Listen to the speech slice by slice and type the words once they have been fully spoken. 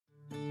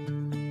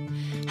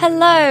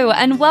Hello,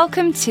 and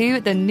welcome to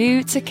the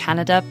New to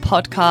Canada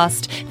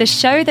podcast, the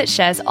show that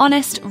shares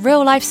honest,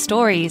 real-life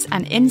stories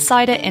and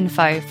insider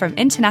info from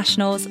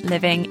internationals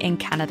living in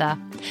Canada.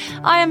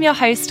 I am your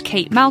host,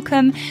 Kate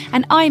Malcolm,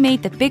 and I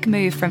made the big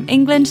move from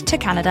England to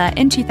Canada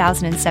in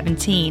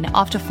 2017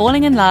 after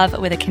falling in love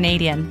with a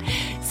Canadian.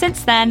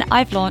 Since then,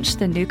 I've launched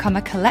the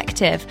Newcomer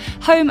Collective,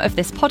 home of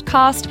this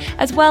podcast,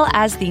 as well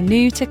as the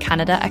New to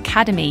Canada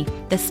Academy,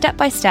 the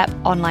step-by-step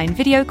online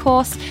video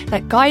course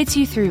that guides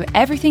you through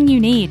everything you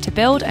need to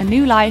build a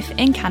new life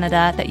in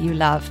Canada that you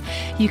love.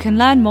 You can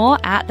learn more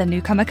at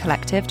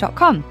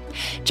thenewcomercollective.com.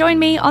 Join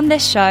me on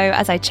this show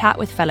as I chat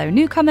with fellow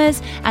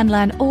newcomers and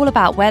learn all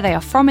about where they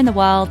are from in the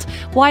world,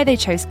 why they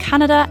chose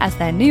Canada as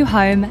their new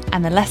home,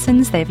 and the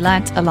lessons they've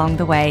learnt along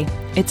the way.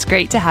 It's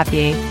great to have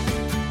you.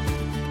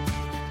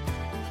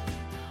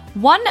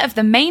 One of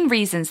the main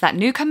reasons that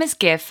newcomers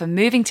give for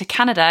moving to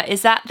Canada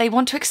is that they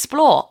want to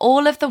explore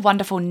all of the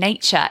wonderful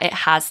nature it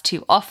has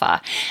to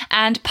offer.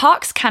 And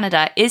Parks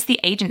Canada is the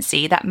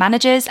agency that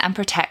manages and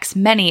protects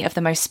many of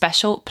the most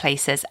special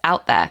places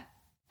out there.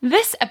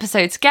 This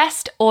episode's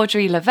guest,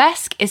 Audrey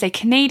Levesque, is a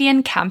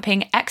Canadian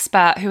camping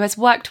expert who has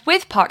worked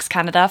with Parks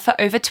Canada for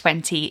over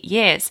 20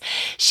 years.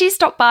 She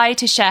stopped by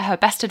to share her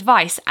best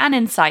advice and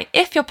insight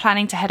if you're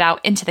planning to head out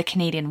into the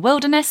Canadian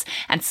wilderness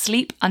and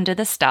sleep under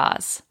the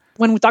stars.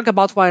 When we talk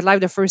about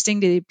wildlife, the first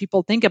thing that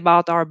people think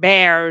about are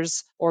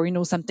bears or,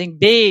 something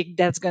big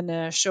that's going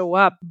to show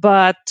up.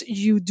 But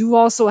you do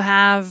also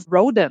have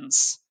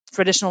rodents,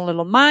 traditional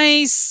little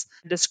mice,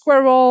 the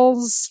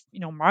squirrels,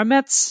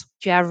 marmots.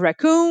 You have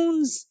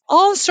raccoons,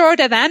 all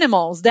sorts of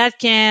animals that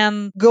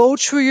can go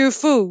through your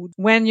food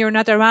when you're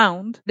not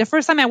around. The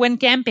first time I went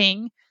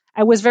camping,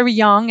 I was very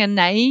young and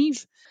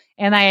naive,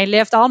 and I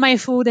left all my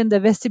food in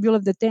the vestibule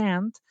of the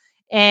tent.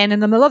 And in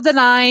the middle of the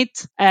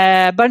night,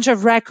 a bunch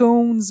of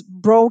raccoons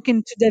broke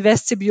into the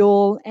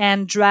vestibule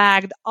and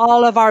dragged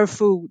all of our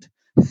food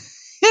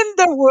in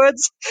the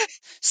woods.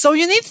 So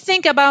you need to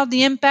think about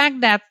the impact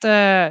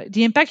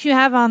the impact you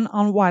have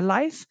on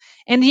wildlife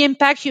and the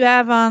impact you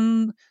have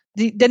on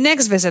the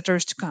next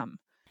visitors to come.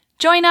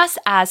 Join us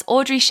as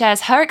Audrey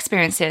shares her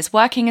experiences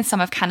working in some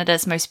of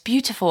Canada's most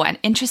beautiful and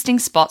interesting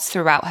spots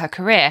throughout her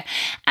career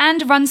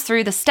and runs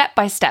through the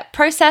step-by-step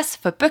process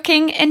for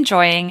booking,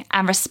 enjoying,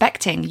 and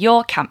respecting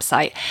your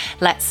campsite.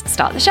 Let's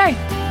start the show.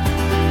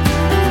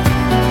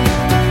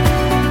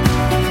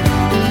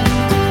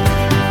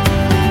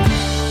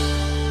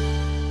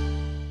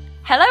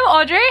 Hello,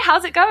 Audrey.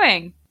 How's it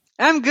going?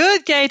 I'm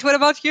good, Kate. What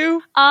about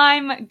you?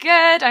 I'm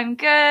good.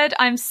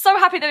 I'm so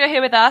happy that you're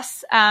here with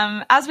us.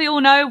 As we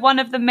all know, one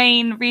of the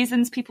main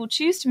reasons people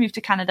choose to move to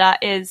Canada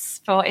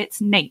is for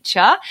its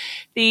nature,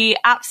 the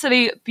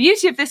absolute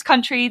beauty of this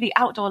country, the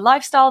outdoor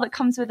lifestyle that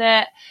comes with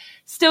it.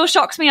 Still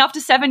shocks me after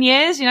 7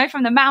 years,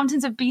 from the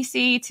mountains of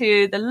BC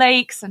to the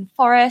lakes and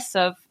forests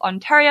of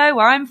Ontario,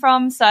 where I'm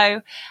from.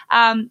 So,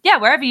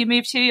 wherever you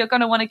move to, you're going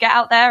to want to get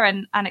out there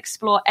and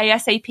explore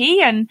ASAP.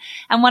 And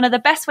one of the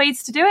best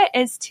ways to do it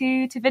is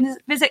to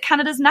visit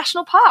Canada's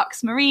national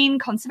parks, marine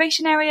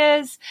conservation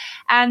areas,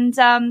 and,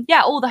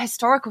 all the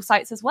historical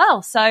sites as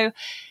well. So,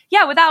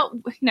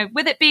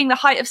 with it being the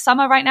height of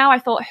summer right now, I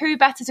thought who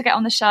better to get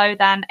on the show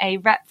than a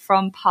rep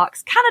from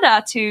Parks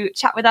Canada to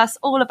chat with us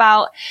all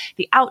about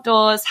the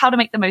outdoors, how to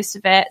make the most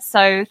of it.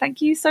 So thank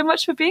you so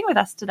much for being with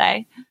us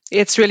today.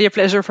 It's really a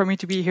pleasure for me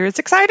to be here. It's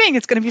exciting.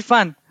 It's going to be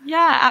fun.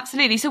 Yeah,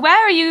 absolutely. So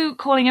where are you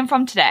calling in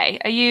from today?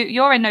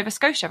 You're in Nova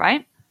Scotia,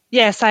 right?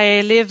 Yes,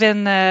 I live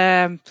in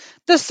the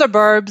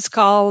suburbs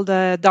called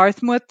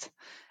Dartmouth.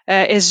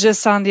 It's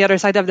just on the other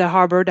side of the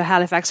harbor, the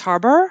Halifax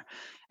Harbor.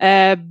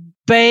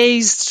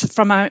 Based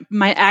from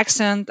my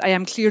accent, I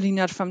am clearly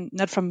not from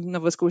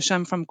Nova Scotia.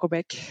 I'm from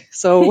Quebec.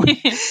 So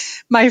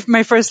my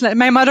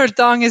mother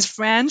tongue is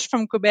French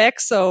from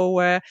Quebec. So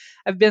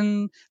I've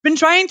been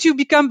trying to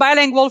become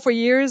bilingual for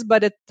years,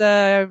 but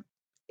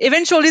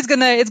eventually it's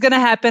gonna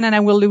happen, and I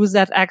will lose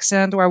that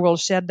accent or I will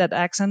shed that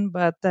accent.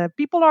 But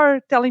people are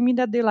telling me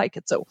that they like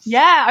it. So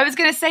yeah, I was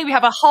gonna say we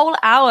have a whole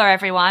hour,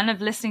 everyone,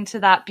 of listening to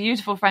that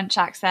beautiful French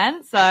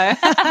accent. So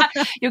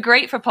you're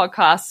great for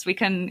podcasts. We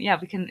can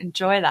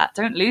enjoy that.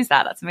 Don't lose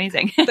that. That's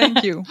amazing.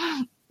 Thank you.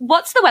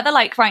 What's the weather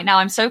like right now?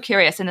 I'm so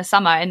curious in the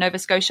summer in Nova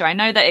Scotia. I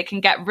know that it can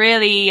get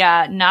really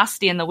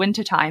nasty in the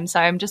wintertime. So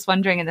I'm just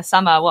wondering in the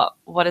summer,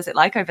 what is it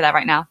like over there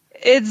right now?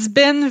 It's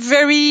been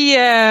very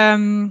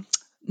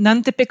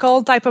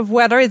non-typical type of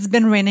weather. It's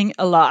been raining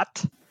a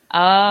lot.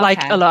 Oh, okay.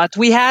 Like a lot.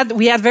 We had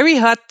very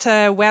hot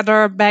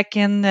weather back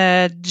in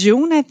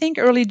June, I think,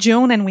 early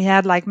June, and we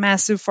had like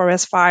massive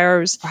forest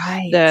fires,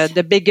 right.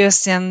 the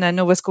biggest in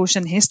Nova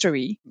Scotian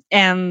history.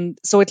 And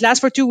so it lasts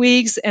for 2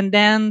 weeks, and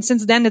then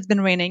since then it's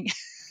been raining.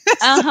 So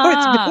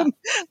it's been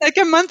like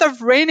a month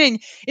of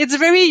raining. It's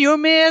very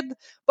humid,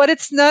 but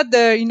it's not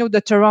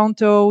the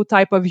Toronto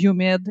type of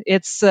humid.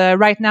 It's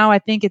right now, I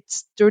think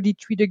it's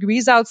 33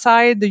 degrees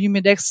outside. The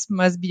humidex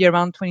must be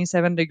around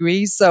 27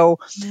 degrees. So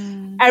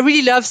I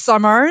really love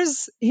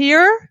summers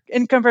here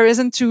in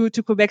comparison to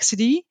Quebec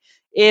City.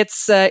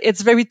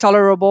 It's very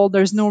tolerable.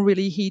 There's no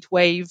really heat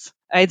wave.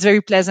 It's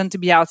very pleasant to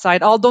be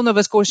outside. Although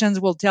Nova Scotians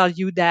will tell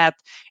you that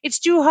it's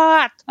too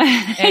hot,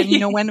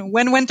 and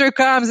when winter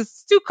comes,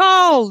 it's too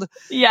cold.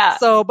 Yeah.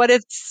 So, but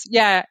if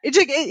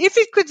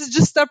it could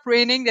just stop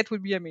raining, that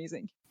would be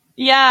amazing.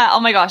 Yeah. Oh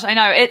my gosh. I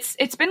know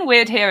it's been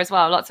weird here as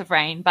well. Lots of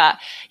rain, but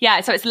yeah.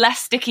 So it's less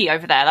sticky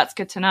over there. That's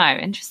good to know.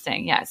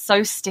 Interesting. Yeah. It's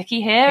so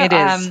sticky here. It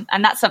is.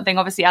 And that's something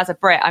obviously as a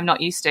Brit, I'm not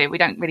used to. We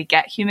don't really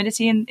get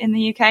humidity in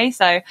the UK.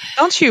 So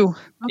don't you?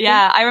 Okay.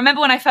 Yeah. I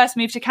remember when I first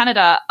moved to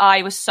Canada,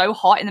 I was so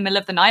hot in the middle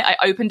of the night.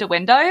 I opened a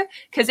window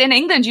because in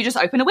England, you just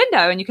open a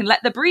window and you can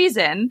let the breeze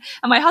in.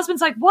 And my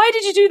husband's like, why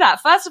did you do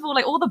that? First of all,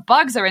 like all the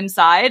bugs are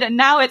inside and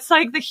now it's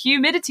like the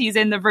humidity's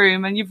in the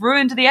room and you've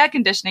ruined the air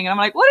conditioning. And I'm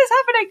like, what is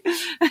happening?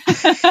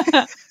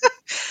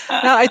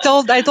 No, I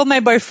told my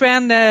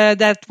boyfriend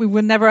that we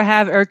would never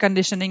have air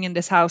conditioning in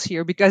this house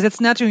here because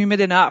it's not humid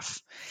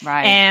enough.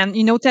 Right. And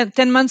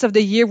 10 months of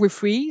the year we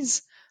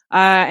freeze.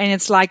 And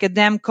it's like a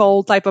damn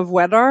cold type of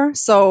weather.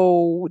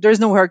 So there's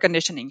no air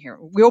conditioning here.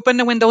 We open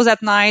the windows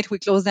at night, we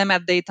close them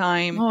at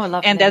daytime,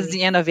 and that's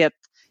the end of it.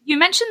 You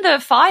mentioned the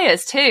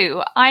fires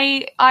too.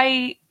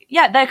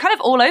 Yeah, they're kind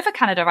of all over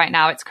Canada right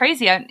now. It's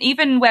crazy.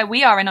 Even where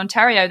we are in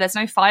Ontario, there's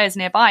no fires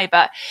nearby,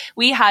 but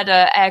we had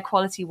a air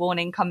quality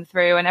warning come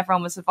through and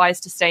everyone was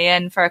advised to stay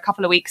in for a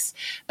couple of weeks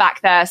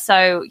back there.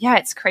 So yeah,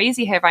 it's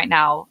crazy here right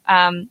now.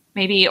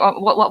 Maybe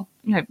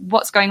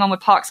what's going on with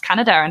Parks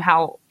Canada and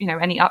how,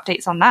 any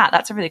updates on that?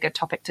 That's a really good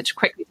topic to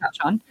quickly touch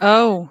on.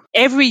 Oh,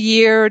 every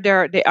year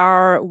there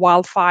are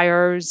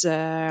wildfires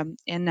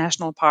in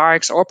national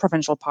parks or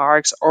provincial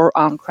parks or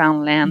on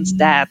crown lands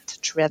that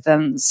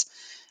threatens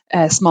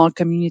small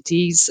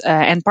communities.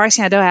 And Parks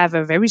Canada have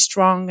a very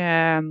strong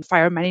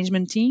fire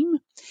management team.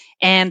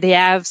 And we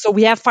have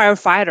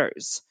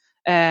firefighters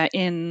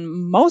in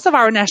most of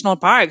our national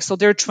parks. So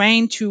they're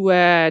trained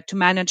to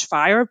manage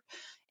fire.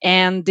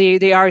 And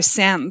they are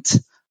sent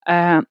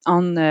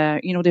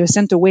they're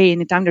sent away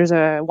anytime there's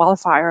a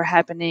wildfire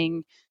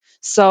happening.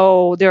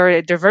 So they're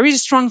a very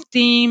strong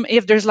team.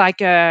 If there's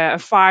like a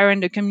fire in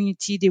the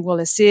community, they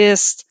will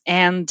assist.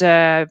 And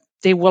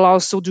they will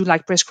also do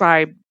like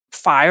prescribed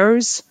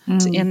fires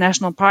in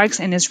national parks,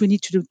 and it's really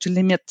to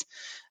limit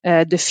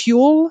the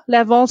fuel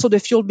level. So the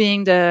fuel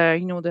being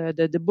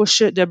the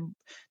bush,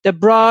 the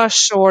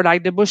brush, or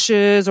like the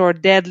bushes or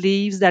dead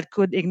leaves that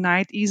could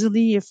ignite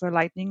easily if a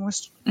lightning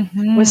was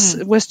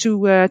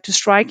to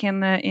strike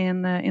in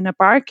a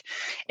park.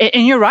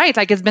 And you're right,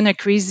 like it's been a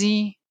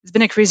crazy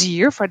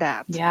year for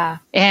that. Yeah,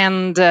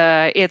 and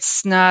I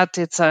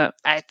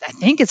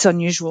think it's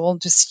unusual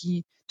to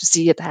see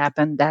it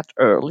happen that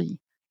early.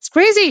 It's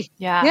crazy.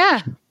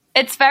 Yeah.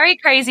 It's very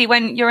crazy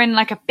when you're in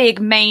like a big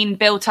main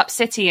built up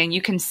city and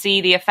you can see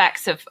the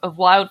effects of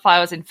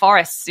wildfires in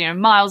forests,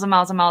 miles and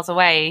miles and miles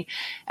away.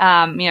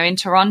 In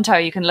Toronto,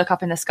 you can look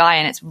up in the sky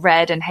and it's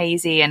red and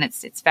hazy and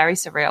it's very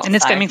surreal. And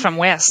it's coming from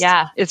west.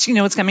 Yeah. It's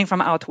coming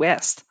from out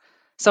west.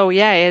 So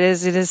yeah, it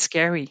is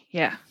scary.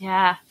 Yeah.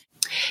 Yeah.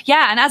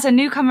 Yeah, and as a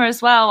newcomer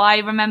as well, I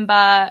remember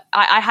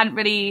I hadn't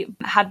really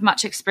had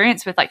much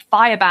experience with like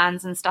fire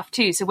bans and stuff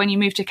too. So when you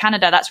move to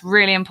Canada, that's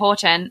really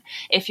important.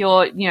 If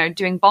you're,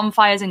 doing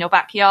bonfires in your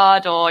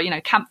backyard or,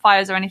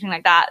 campfires or anything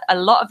like that, a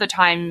lot of the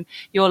time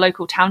your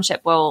local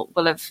township will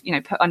have,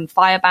 put on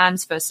fire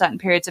bans for certain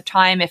periods of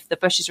time if the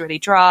bush is really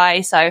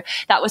dry. So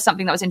that was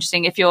something that was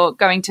interesting. If you're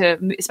going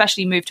to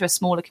especially move to a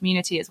smaller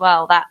community as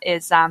well, that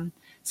is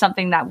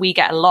something that we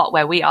get a lot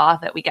where we are,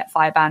 that we get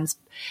fire bans,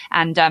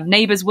 and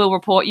neighbors will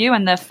report you,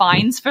 and the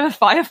fines for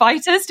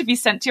firefighters to be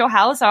sent to your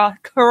house are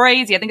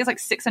crazy. I think it's like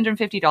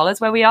 $650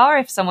 where we are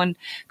if someone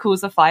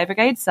calls the fire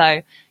brigade.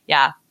 So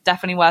yeah,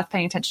 definitely worth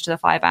paying attention to the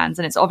fire bans.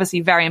 And it's obviously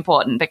very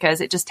important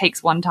because it just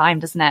takes one time,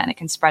 doesn't it? And it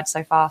can spread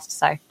so fast.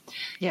 So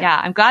yeah,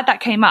 I'm glad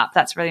that came up.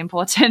 That's really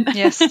important.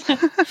 Yes.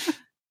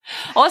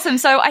 Awesome.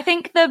 So I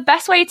think the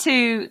best way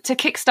to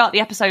kickstart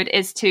the episode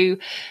is to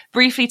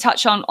briefly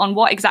touch on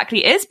what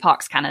exactly is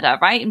Parks Canada,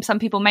 right? And some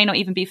people may not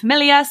even be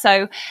familiar.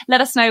 So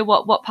let us know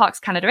what Parks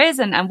Canada is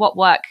and what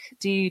work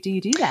do you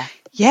do there?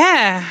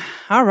 Yeah.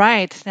 All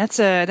right. That's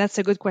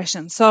a good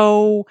question.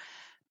 So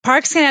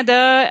Parks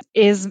Canada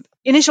is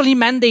initially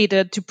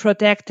mandated to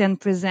protect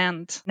and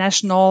present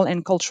national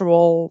and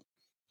cultural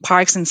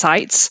parks and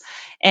sites.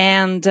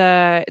 And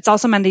it's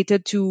also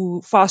mandated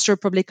to foster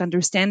public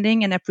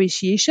understanding and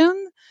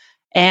appreciation.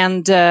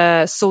 And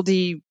so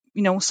the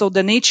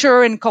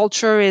nature and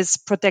culture is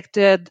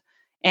protected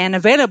and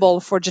available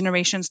for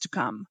generations to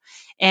come.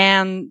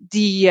 And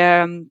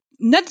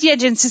not the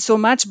agency so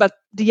much, but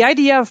the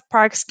idea of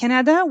Parks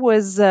Canada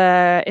was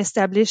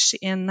established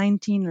in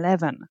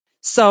 1911.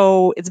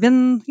 So it's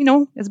been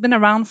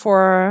around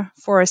for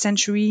a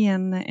century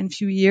and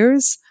few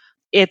years.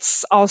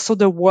 It's also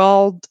the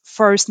world's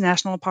first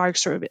national park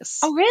service.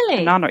 Oh,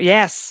 really? An honor.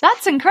 Yes.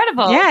 That's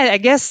incredible. Yeah, I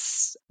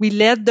guess we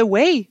led the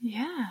way.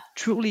 Yeah.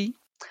 Truly.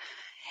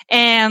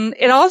 And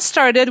it all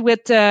started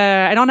with,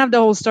 I don't have the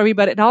whole story,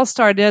 but it all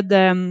started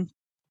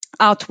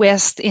out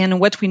west in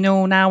what we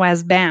know now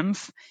as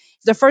Banff.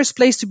 The first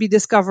place to be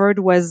discovered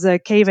was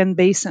Cave and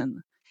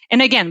Basin.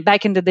 And again,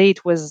 back in the day,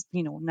 it was,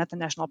 not a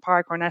national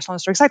park or national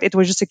historic site. It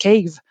was just a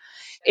cave.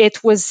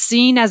 It was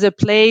seen as a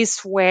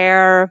place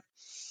where,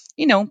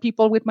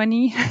 people with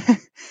money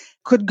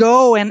could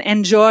go and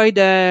enjoy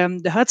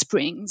the hot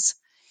springs.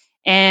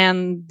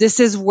 And this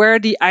is where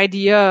the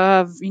idea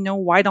of,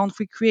 why don't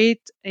we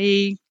create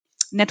a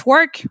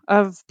network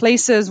of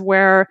places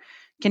where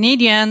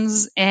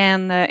Canadians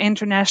and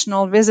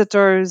international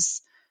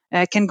visitors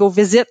can go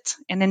visit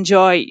and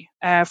enjoy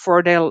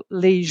for their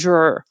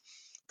leisure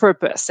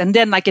purpose. And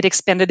then like it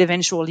expanded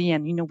eventually,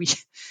 and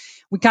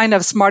we kind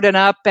of smartened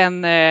up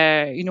and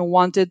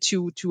wanted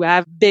to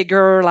have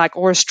bigger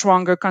or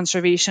stronger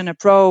conservation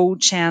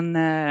approach,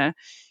 and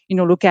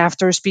look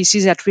after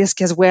species at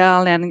risk as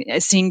well, and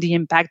seeing the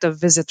impact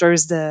of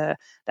visitors that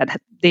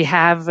they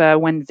have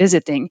when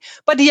visiting.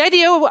 But the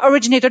idea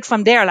originated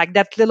from there, like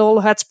that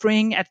little hot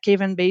spring at Cave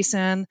and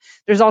Basin.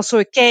 There's also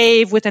a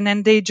cave with an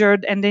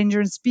endangered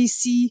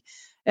species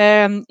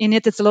in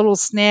it. It's a little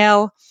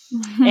snail.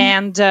 Mm-hmm.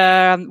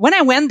 And when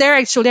I went there,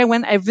 actually,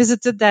 I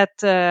visited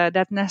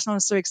that National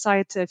Historic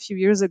Site a few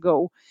years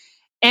ago,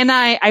 and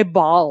I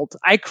bawled.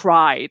 I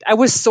cried. I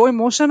was so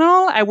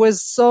emotional.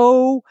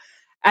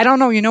 I don't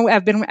know.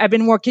 I've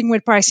been working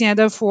with Parks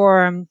Canada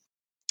for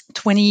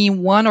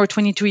 21 or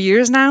 22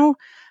 years now.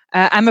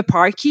 I'm a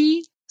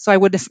parkie. So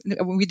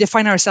we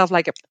define ourselves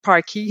like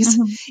parkies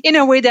in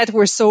a way that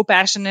we're so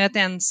passionate,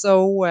 and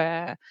so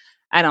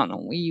I don't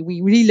know.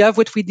 We really love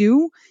what we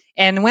do.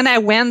 And when I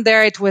went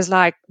there, it was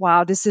like,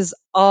 wow, this is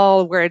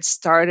all where it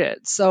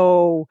started.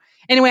 So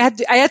anyway,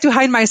 I had to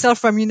hide myself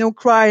from,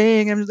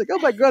 crying. I'm just like, oh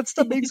my God,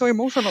 stop being so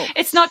emotional.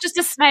 It's not just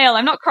a snail.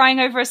 I'm not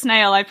crying over a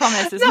snail. I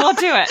promise. There's more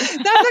to it.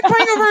 I'm not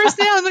crying over a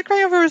snail. I'm not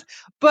crying over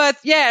But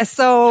yeah,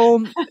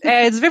 so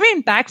it's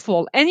very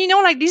impactful.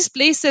 And, these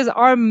places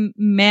are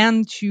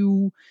meant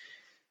to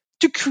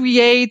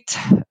create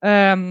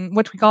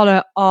what we call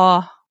a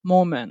awe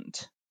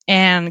moment,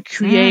 and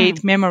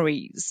create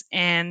memories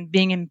and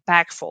being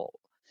impactful.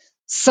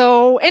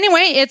 So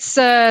anyway, it's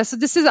so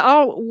this is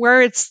all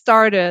where it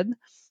started.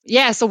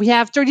 Yeah, so we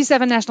have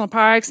 37 national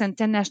parks and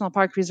 10 national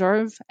park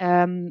reserve.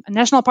 A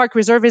national park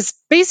reserve is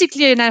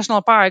basically a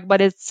national park,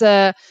 but it's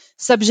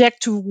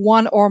subject to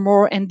one or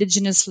more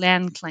indigenous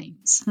land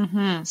claims.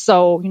 Mm-hmm.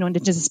 So,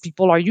 indigenous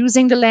people are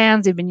using the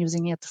land. They've been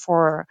using it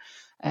for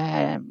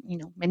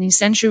many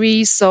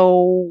centuries.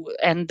 So,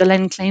 and the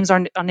land claims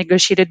are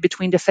negotiated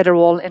between the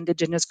federal and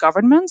indigenous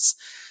governments.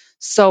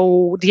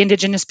 So the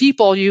indigenous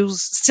people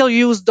still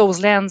use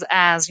those lands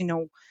as,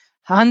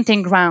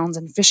 hunting grounds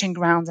and fishing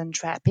grounds and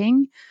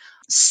trapping.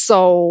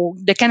 So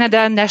the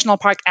Canada National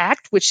Park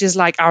Act, which is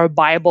like our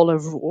Bible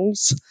of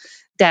rules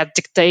that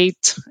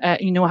dictate,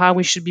 how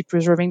we should be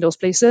preserving those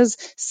places,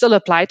 still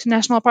apply to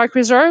National Park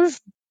Reserve.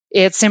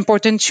 It's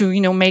important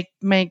to,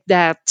 make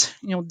that,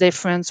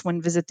 difference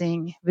when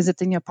visiting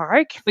a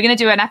park. We're going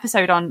to do an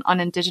episode on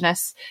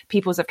Indigenous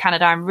peoples of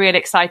Canada. I'm really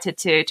excited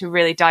to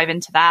really dive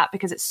into that,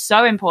 because it's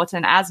so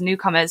important as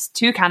newcomers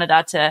to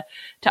Canada to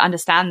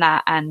understand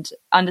that and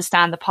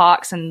understand the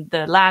parks and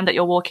the land that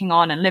you're walking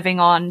on and living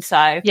on.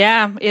 So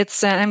yeah,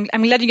 it's I'm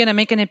glad you're going to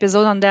make an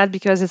episode on that,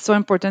 because it's so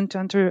important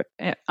to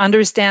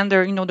understand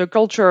their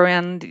culture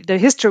and the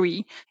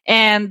history,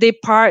 and they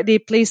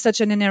play such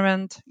an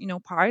inherent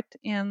part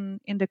in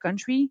the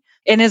country,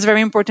 and it's very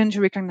important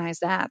to recognize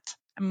that.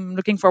 I'm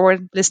looking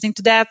forward listening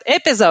to that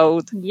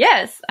episode.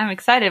 Yes, I'm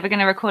excited. We're going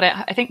to record it,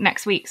 I think,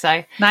 next week.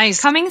 So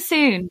nice. Coming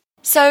soon.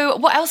 So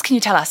what else can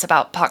you tell us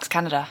about Parks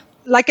Canada?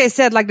 Like I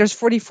said, there's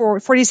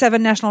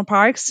 47 national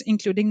parks,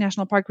 including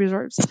national park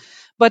reserves.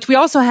 But we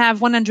also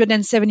have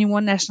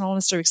 171 national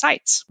historic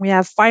sites. We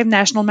have 5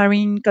 national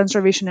marine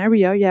conservation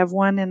area. You have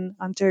one in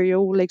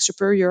Ontario, Lake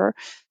Superior.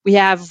 We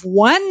have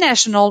 1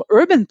 national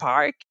urban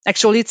park.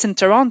 Actually, it's in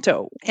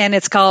Toronto, and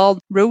it's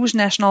called Rouge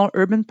National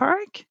Urban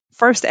Park,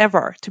 first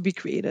ever to be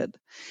created.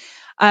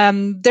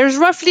 There's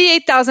roughly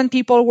 8,000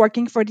 people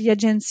working for the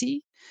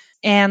agency,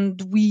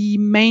 and we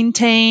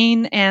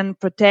maintain and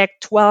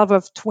protect 12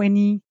 of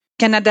 20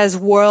 Canada's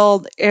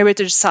World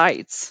Heritage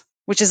Sites,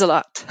 which is a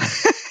lot.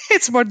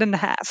 It's more than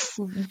half.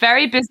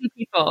 Very busy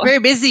people. Very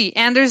busy.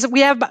 And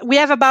we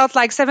have about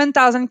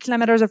 7,000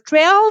 kilometers of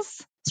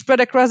trails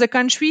spread across the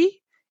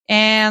country,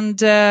 and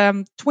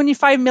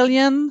 25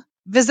 million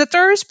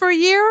visitors per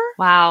year.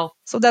 Wow.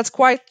 So that's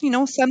quite,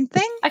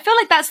 something. I feel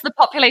like that's the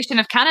population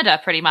of Canada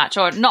pretty much,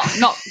 or not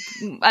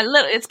a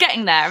little, it's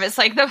getting there. It's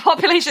like the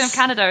population of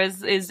Canada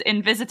is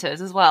in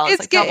visitors as well.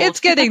 It's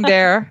getting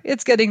there.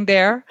 It's getting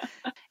there.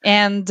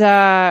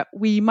 And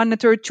we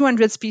monitor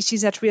 200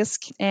 species at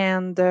risk.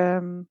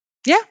 And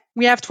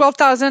we have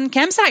 12,000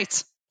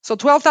 campsites. So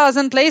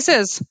 12,000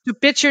 places to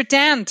pitch your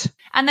tent.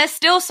 And they're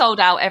still sold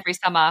out every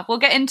summer. We'll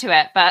get into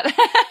it, but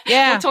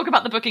yeah, we'll talk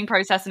about the booking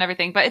process and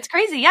everything. But it's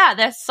crazy. Yeah,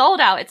 they're sold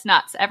out. It's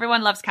nuts.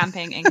 Everyone loves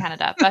camping in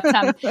Canada. But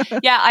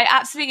yeah, I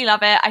absolutely love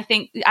it. I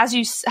think as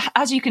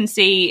you can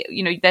see,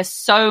 there's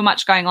so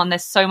much going on.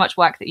 There's so much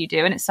work that you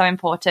do, and it's so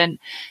important.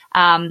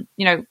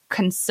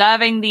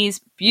 conserving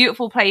these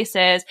beautiful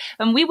places.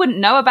 And we wouldn't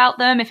know about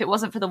them if it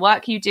wasn't for the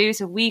work you do.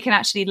 So we can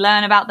actually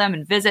learn about them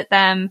and visit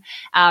them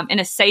in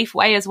a safe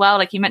way as well.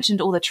 Like you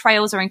mentioned, all the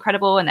trails are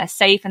incredible and they're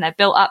safe and they're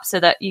built up so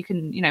that you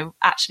can,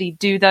 actually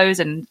do those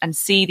and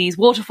see these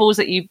waterfalls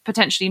that you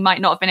potentially might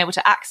not have been able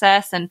to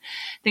access and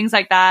things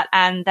like that.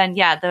 And then,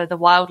 the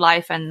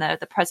wildlife and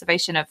the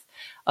preservation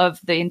of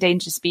the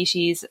endangered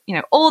species,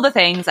 all the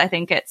things. I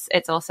think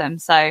it's awesome.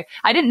 So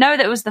I didn't know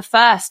that it was the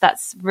first.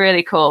 That's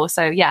really cool.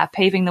 So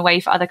paving the way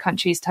for other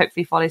countries to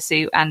hopefully follow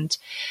suit and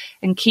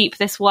keep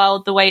this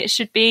world the way it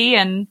should be.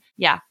 And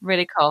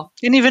really cool.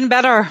 And even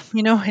better,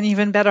 and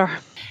even better.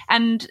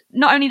 And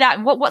not only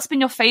that, what's been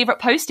your favorite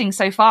posting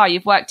so far?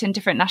 You've worked in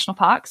different national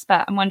parks,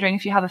 but I'm wondering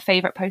if you have a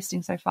favorite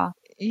posting so far.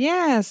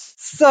 Yes.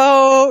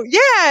 So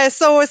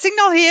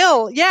Signal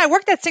Hill. I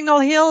worked at Signal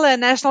Hill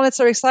National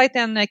Historic Site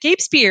and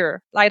Cape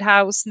Spear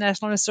Lighthouse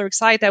National Historic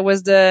Site. I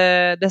was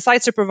the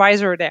site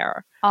supervisor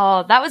there.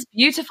 Oh, that was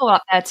beautiful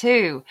up there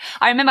too.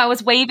 I remember I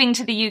was waving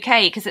to the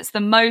UK because it's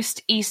the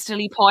most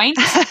easterly point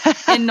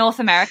in North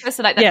America.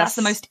 So that's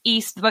the most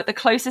east, the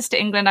closest to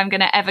England I'm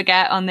going to ever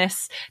get on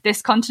this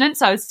continent.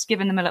 So I was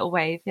giving them a little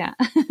wave. Yeah.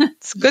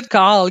 It's a good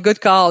call. Good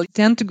call. You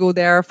tend to go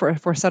there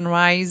for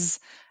sunrise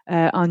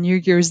on New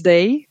Year's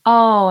Day.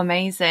 Oh,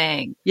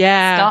 amazing.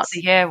 Yeah. Start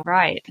the year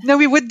right. No,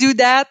 we would do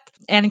that.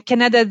 And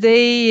Canada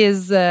Day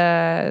is,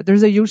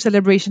 there's a huge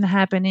celebration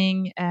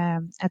happening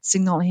at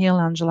Signal Hill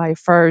on July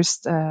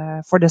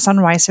 1st for the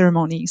sunrise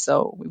ceremony.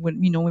 So we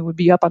would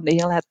be up on the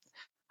hill at,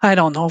 I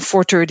don't know,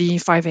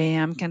 4:30, 5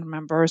 a.m., can't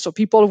remember. So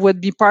people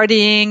would be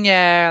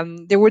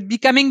partying. They would be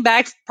coming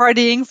back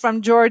partying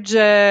from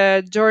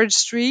George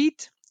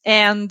Street,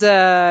 and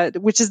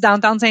which is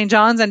downtown St.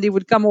 John's, and they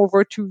would come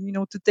over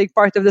to take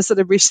part of the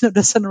celebration of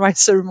the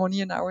sunrise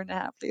ceremony an hour and a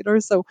half later.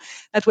 So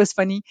that was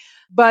funny.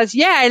 But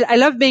I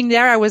love being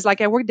there. I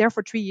worked there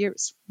for 3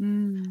 years.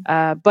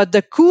 But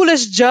the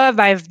coolest job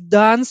I've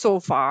done so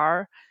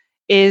far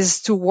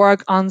is to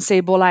work on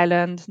Sable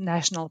Island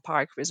National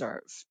Park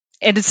Reserve.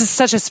 And it's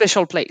such a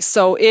special place.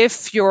 So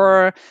if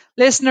your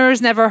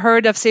listeners never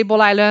heard of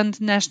Sable Island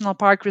National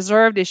Park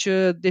Reserve, they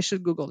should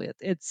Google it.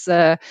 It's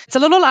a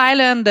little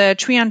island,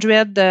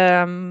 300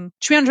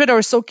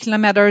 or so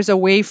kilometers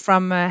away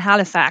from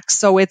Halifax.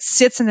 So it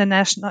sits in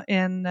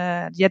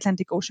the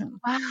Atlantic Ocean.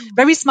 Wow.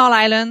 Very small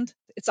island.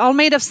 It's all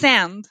made of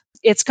sand.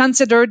 It's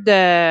considered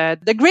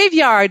the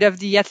graveyard of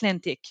the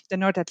Atlantic, the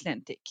North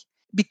Atlantic,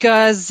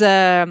 because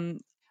a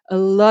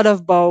lot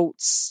of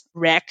boats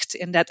wrecked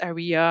in that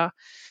area.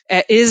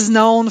 Is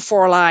known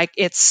for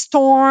its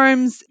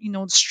storms,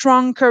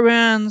 strong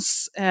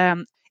currents.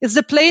 It's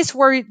the place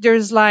where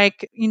there's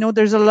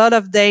there's a lot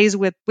of days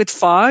with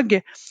fog.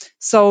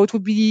 So it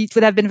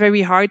would have been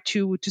very hard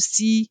to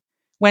see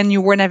when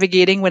you were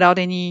navigating without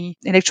any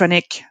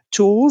electronic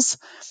tools.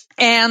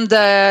 And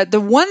the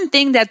one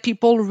thing that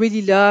people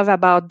really love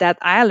about that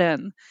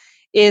island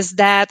is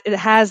that it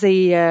has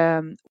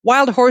a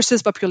wild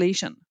horses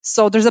population.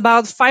 So there's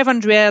about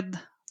 500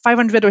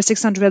 or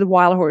 600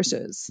 wild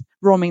horses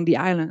roaming the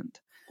island.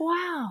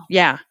 Wow.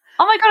 Yeah.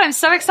 Oh my God, I'm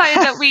so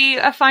excited that we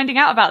are finding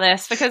out about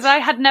this because I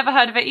had never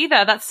heard of it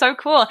either. That's so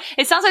cool.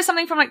 It sounds like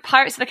something from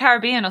Pirates of the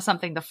Caribbean or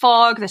something. The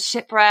fog, the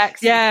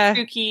shipwrecks, the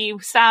spooky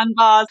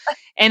sandbars.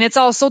 And it's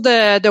also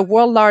the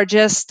world's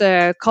largest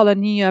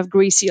colony of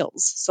gray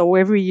seals. So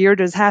every year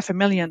there's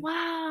 500,000.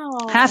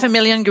 Wow.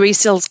 500,000 gray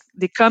seals.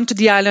 They come to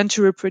the island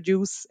to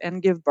reproduce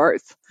and give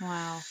birth.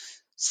 Wow.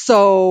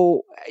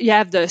 So you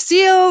have the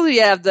seal,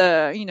 you have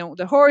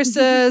the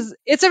horses.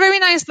 It's a very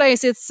nice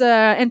place. It's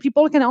and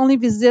people can only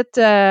visit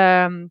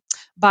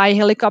by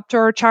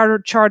helicopter,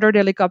 chartered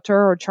helicopter,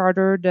 or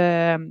chartered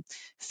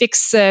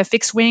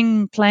fixed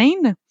wing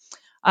plane.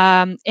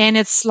 And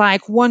it's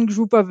one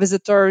group of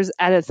visitors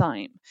at a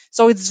time.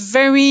 So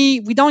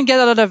we don't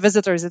get a lot of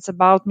visitors. It's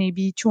about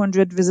maybe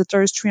 200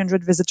 visitors,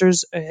 300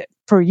 visitors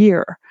per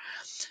year.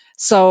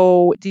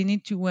 So they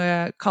need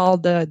to call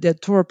the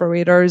tour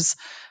operators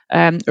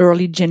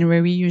early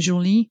January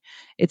usually.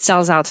 It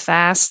sells out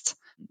fast,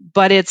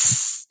 but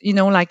it's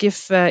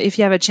if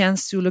you have a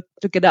chance to look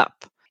it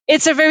up.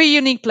 It's a very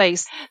unique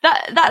place.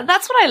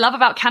 That's what I love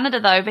about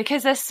Canada though,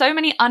 because there's so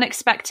many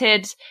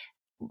unexpected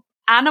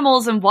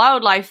animals and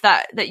wildlife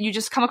that you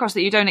just come across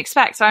that you don't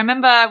expect. So I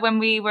remember when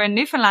we were in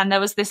Newfoundland, there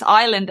was this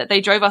island that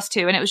they drove us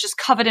to and it was just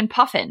covered in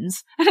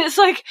puffins. And it's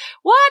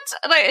what?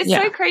 It's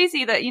so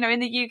crazy that, in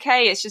the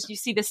UK, it's just, you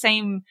see the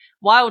same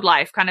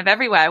wildlife kind of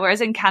everywhere.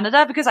 Whereas in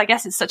Canada, because I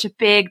guess it's such a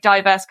big,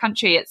 diverse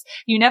country,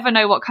 you never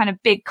know what kind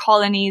of big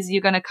colonies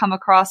you're going to come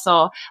across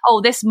or,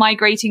 this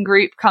migrating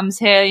group comes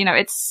here.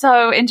 It's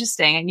so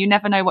interesting and you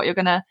never know what you're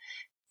going to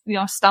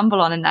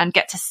stumble on and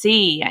get to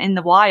see in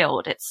the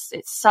wild. It's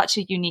such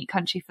a unique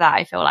country for that,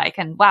 I feel like.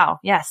 And wow,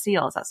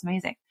 seals, that's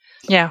amazing.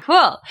 Yeah.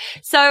 Cool.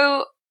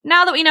 So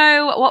now that we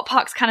know what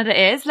Parks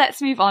Canada is,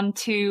 let's move on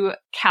to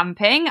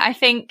camping. I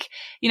think,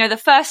 the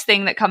first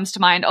thing that comes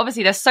to mind,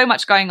 obviously there's so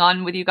much going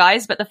on with you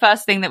guys, but the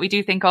first thing that we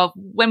do think of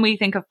when we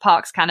think of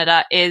Parks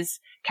Canada is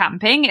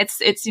camping. It's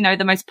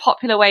the most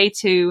popular way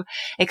to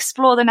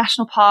explore the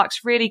national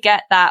parks, really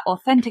get that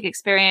authentic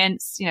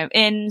experience,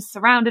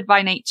 surrounded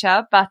by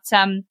nature. But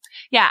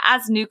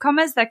as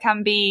newcomers, there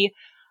can be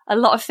a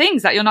lot of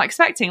things that you're not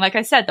expecting. Like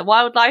I said, the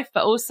wildlife,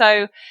 but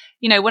also,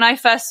 when I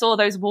first saw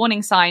those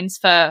warning signs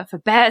for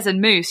bears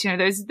and moose,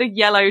 the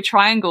yellow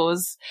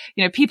triangles,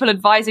 people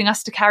advising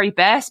us to carry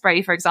bear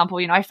spray, for example,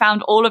 I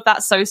found all of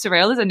that so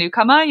surreal as a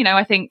newcomer.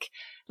 I think,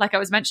 like I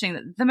was mentioning,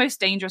 that the most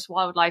dangerous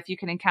wildlife you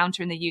can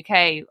encounter in the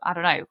UK, I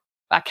don't know,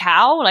 a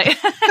cow.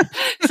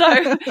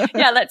 So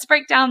let's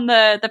break down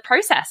the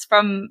process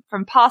from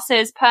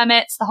passes,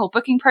 permits, the whole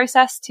booking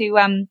process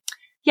to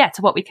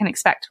what we can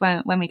expect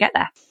when we get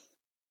there.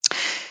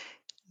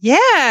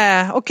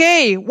 Yeah.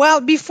 Okay. Well,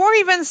 before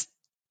even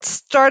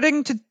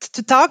starting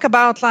to talk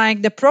about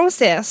like the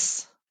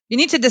process, you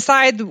need to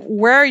decide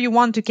where you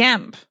want to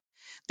camp.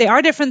 There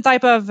are different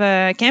type of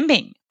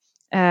camping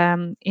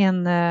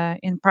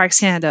in Parks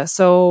Canada.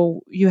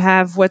 So you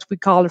have what we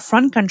call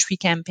front country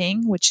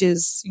camping, which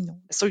is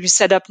so you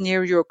set up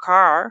near your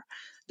car.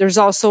 There's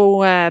also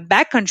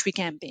backcountry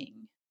camping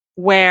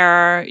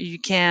where you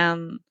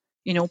can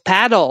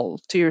paddle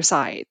to your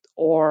site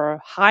or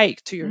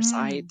hike to your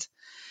site.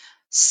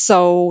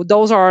 So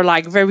those are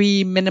like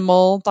very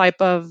minimal type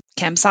of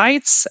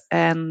campsites,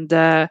 and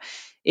I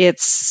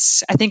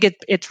think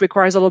it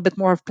requires a little bit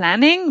more of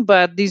planning,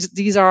 but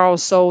these are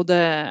also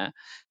the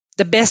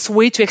best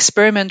way to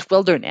experiment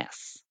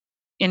wilderness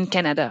in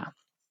Canada.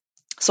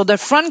 So the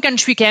front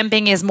country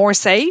camping is more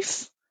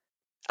safe,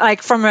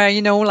 like from a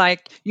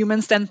like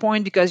human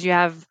standpoint, because you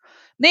have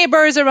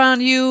neighbors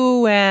around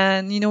you,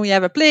 and you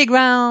have a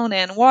playground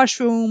and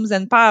washrooms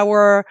and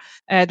power.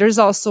 There's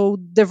also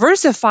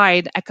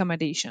diversified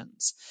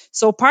accommodations.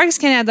 So Parks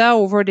Canada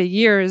over the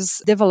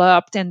years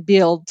developed and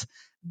built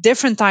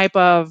different type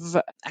of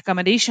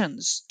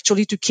accommodations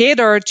actually to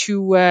cater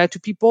to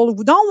people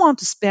who don't want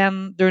to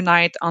spend their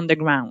night on the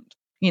ground.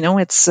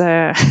 It's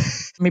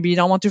maybe you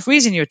don't want to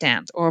freeze in your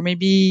tent, or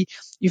maybe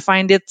you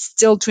find it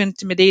still too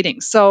intimidating.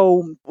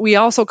 So we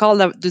also call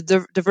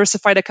the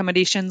diversified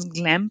accommodations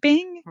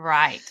glamping.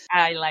 Right,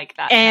 I like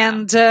that.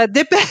 And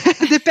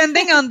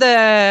depending on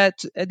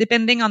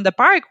the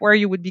park where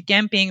you would be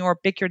camping or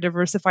pick your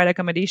diversified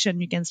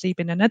accommodation, you can sleep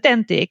in an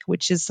authentic,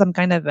 which is some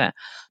kind of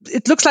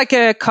it looks like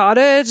a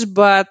cottage,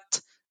 but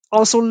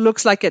also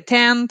looks like a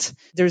tent.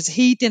 There's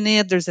heat in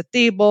it. There's a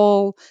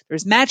table.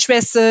 There's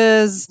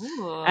mattresses,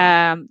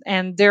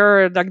 and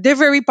they're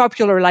very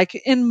popular, like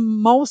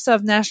in most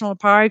of national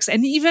parks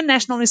and even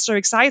national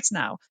historic sites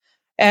now.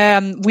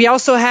 We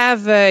also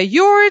have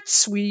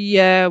yurts. We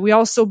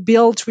also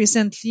built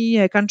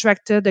recently,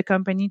 contracted a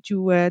company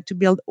to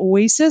build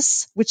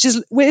Oasis,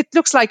 it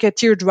looks like a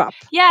teardrop.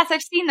 Yes,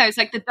 I've seen those,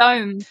 like the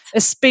domes.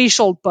 A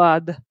spatial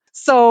pod.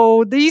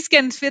 So these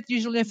can fit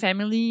usually a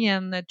family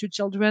and 2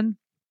 children.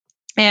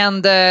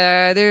 And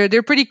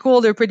they're pretty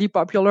cool. They're pretty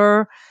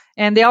popular,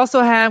 and we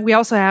also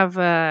have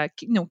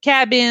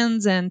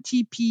cabins and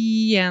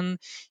teepee, and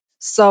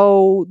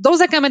so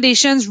those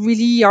accommodations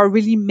are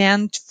really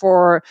meant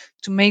to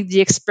make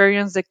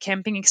the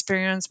camping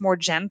experience more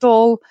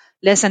gentle,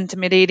 less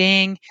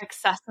intimidating,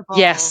 accessible.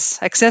 Yes,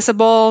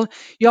 accessible.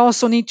 You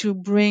also need to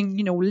bring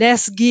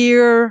less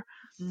gear.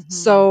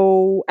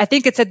 So I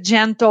think it's a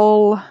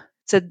gentle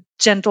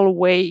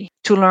way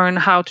to learn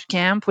how to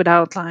camp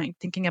without like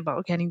thinking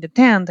about getting the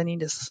tent. I need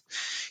this,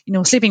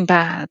 sleeping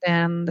pad,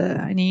 and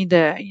I need,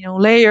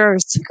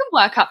 layers. You can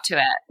work up to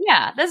it.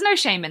 Yeah, there's no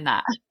shame in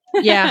that.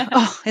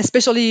 Yeah,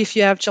 especially if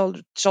you have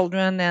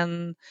children,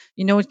 and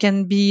it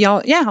can be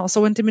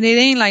also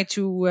intimidating. Like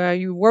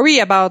you worry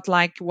about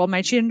like, well,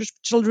 my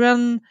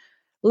children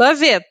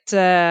love it.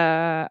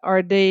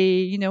 Are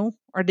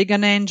they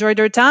gonna enjoy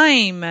their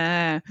time?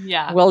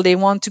 Well, they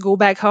want to go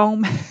back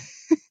home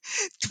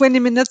 20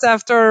 minutes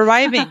after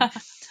arriving.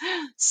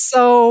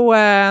 So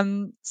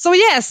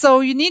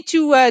you need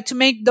to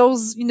make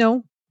those,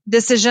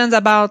 decisions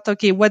about,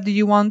 okay, what do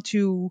you want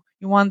you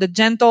want the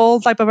gentle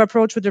type of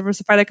approach with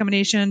diversified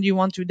accommodation? Do you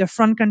want the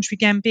front country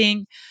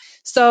camping?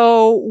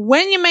 So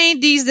when you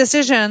made these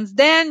decisions,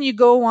 then you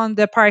go on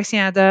the Parks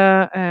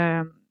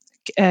Canada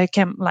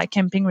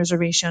camping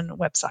reservation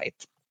website.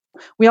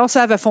 We also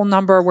have a phone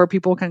number where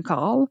people can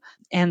call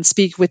and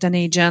speak with an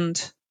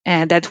agent,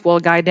 and that will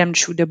guide them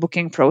through the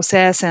booking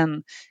process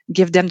and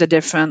give them the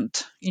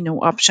different,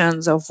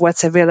 options of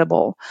what's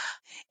available.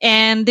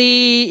 And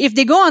if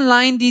they go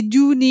online, they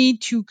do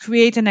need to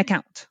create an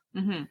account,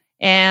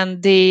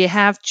 and they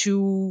have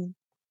to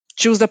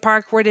choose the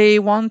park where they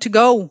want to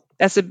go.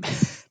 That's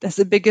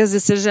the biggest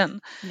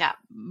decision. Yeah.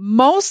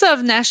 Most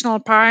of national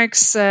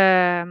parks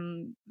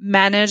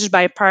managed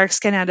by Parks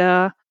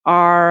Canada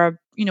are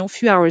a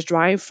few hours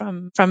drive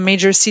from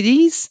major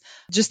cities.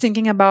 Just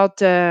thinking about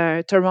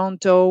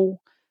Toronto,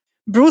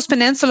 Bruce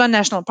Peninsula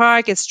National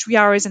Park, it's 3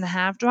 hours and a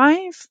half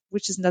drive,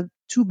 which is not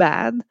too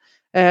bad.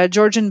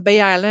 Georgian Bay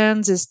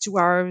Islands is 2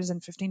 hours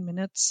and 15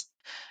 minutes.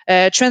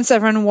 Trent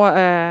Severn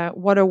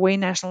Waterway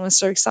National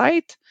Historic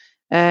Site,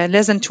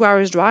 less than 2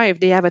 hours drive.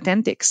 They have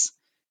authentics,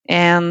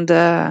 and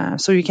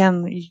so you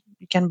can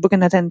book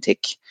an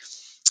authentic.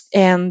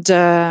 And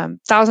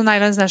Thousand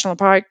Islands National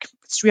Park,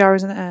 it's 3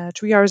 hours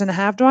and a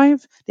half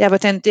drive. They have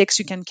authentics.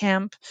 You can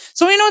camp.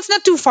 So, it's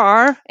not too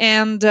far.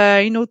 And,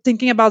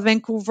 thinking about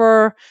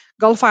Vancouver,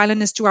 Gulf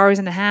Island is 2 hours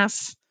and a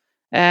half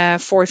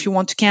for if you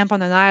want to camp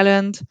on an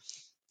island.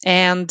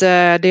 And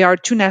there are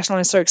two National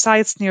Historic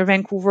Sites near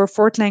Vancouver,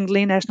 Fort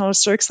Langley National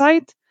Historic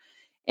Site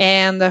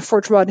and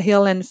Fort Road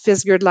Hill and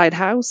Fisgard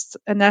Lighthouse,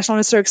 a National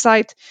Historic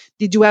Site.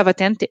 They do have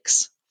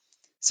authentics.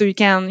 So you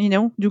can,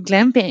 do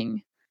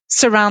glamping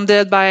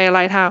surrounded by a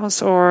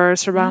lighthouse or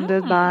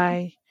surrounded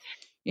by,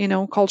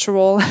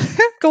 cultural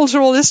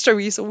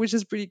history, so which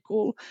is pretty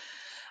cool.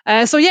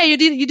 So yeah, you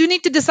do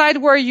need to decide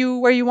where you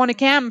want to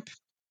camp,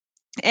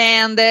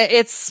 and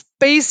it's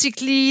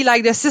basically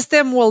like the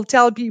system will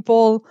tell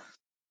people,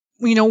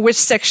 which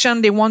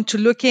section they want to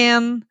look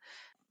in.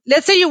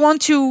 Let's say you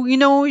want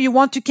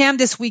to camp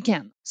this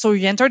weekend, so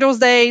you enter those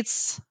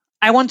dates.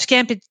 I want to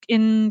camp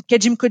in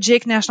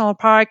Kejimkujik National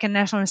Park and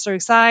National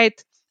Historic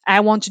Site. I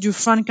want to do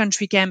front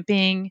country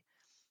camping.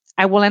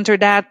 I will enter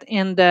that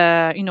in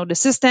the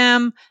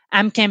system.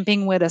 I'm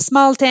camping with a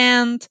small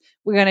tent.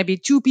 We're going to be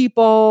 2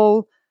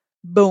 people.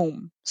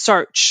 Boom.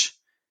 Search.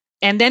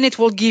 And then it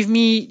will give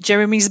me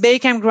Jeremy's Bay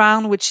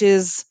Campground, which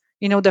is,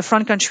 the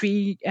front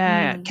country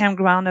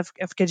campground of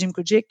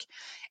Kejimkujik.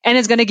 And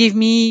it's going to give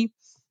me,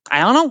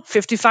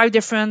 55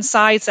 different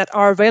sites that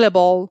are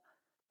available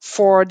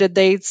for the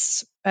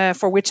dates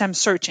for which I'm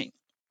searching.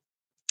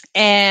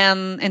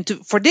 And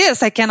for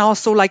this, I can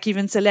also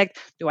even select,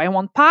 do I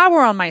want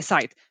power on my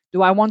site?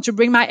 Do I want to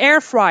bring my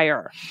air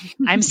fryer?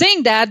 I'm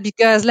saying that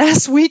because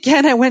last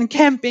weekend I went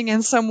camping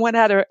and someone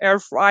had an air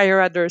fryer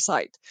at their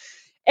site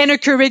and a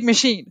Keurig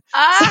machine.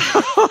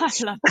 I love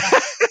that.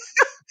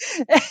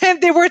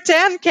 And they were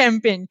 10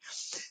 camping.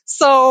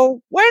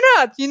 So why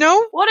not,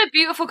 What a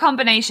beautiful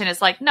combination.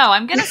 It's like, no,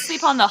 I'm going to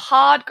sleep on the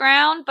hard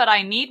ground, but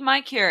I need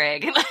my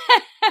Keurig.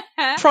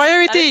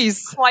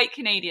 Priorities. Quite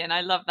Canadian.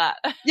 I love that.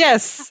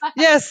 Yes.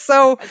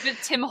 So with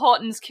Tim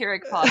Hortons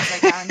Keurig pods, I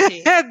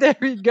guarantee. There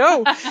we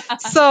go.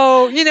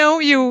 So,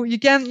 you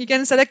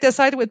can select a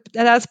site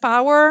that has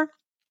power,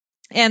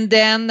 and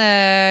then,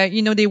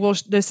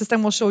 the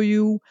system will show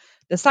you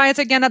the sites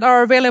again that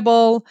are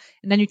available.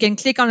 And then you can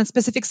click on a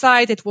specific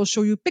site. It will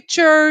show you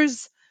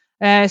pictures.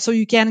 So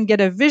you can get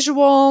a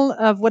visual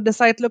of what the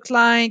site looks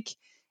like.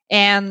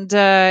 And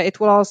it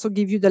will also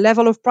give you the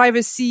level of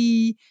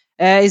privacy.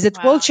 Is it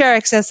wheelchair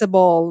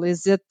accessible?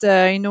 Is it,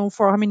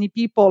 for how many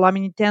people, how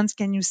many tents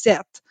can you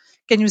set?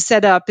 Can you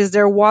set up? Is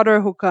there water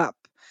hookup?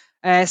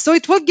 So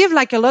it will give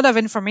a lot of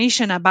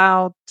information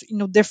about,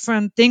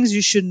 different things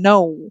you should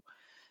know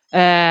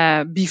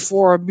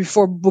before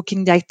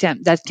booking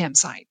that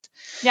campsite.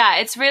 Yeah,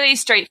 it's really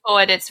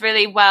straightforward. It's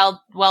really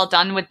well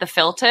done with the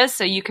filters,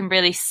 so you can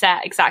really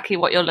set exactly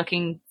what you're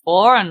looking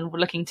for and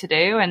looking to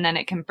do, and then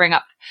it can bring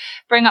up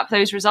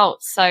those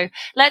results. So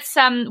let's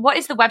what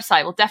is the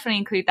website? We'll definitely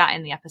include that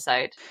in the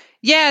episode.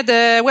 Yeah,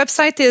 the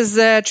website is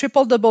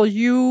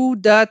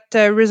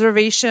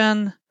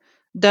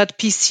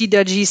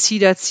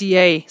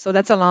www.reservation.pc.gc.ca. So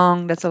that's a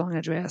long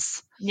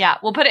address. Yeah,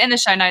 we'll put it in the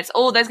show notes.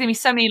 Oh, there's going to be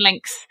so many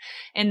links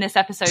in this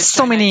episode.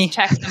 So many.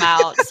 Check them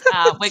out.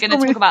 We're going to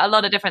talk about a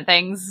lot of different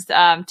things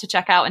to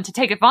check out and to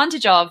take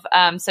advantage of.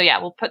 So yeah,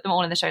 we'll put them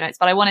all in the show notes.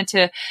 But I wanted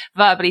to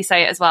verbally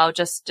say it as well,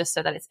 just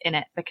so that it's in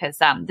it, because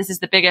this is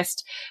the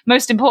biggest,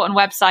 most important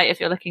website if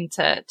you're looking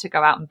to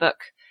go out and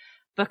book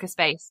a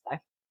space. So.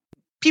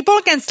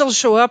 People can still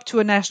show up to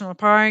a national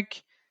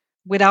park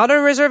without a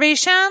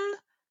reservation.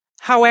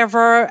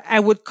 However, I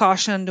would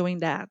caution doing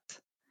that.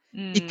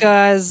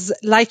 Because,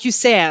 like you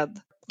said,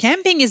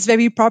 camping is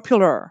very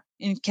popular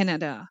in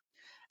Canada.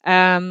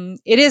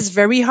 It is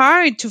very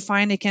hard to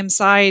find a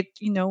campsite,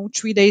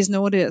 3 days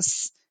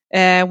notice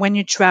when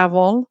you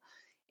travel,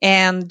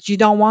 and you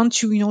don't want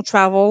to,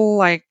 travel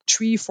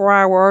 3-4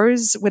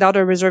 hours without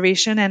a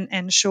reservation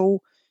and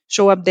show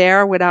up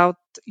there without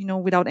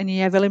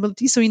any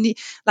availability. So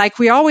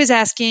we're always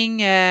asking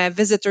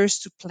visitors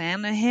to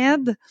plan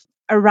ahead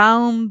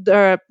around,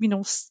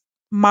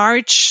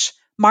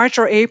 March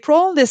or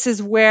April. This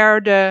is where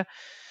the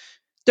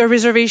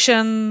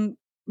reservation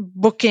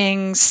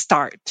bookings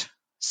start.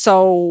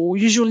 So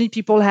usually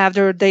people have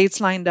their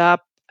dates lined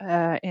up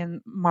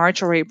in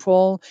March or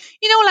April.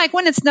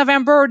 When it's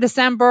November or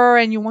December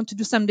and you want to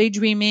do some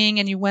daydreaming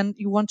and you want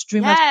to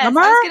dream of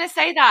summer. I was going to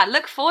say that.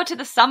 Look forward to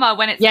the summer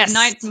when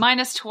it's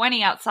minus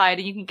 20 outside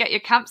and you can get your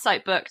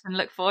campsite booked and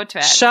look forward to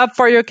it. Shop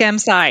for your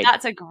campsite.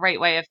 That's a great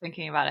way of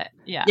thinking about it.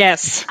 Yeah.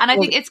 Yes. And I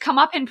think it's come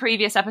up in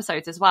previous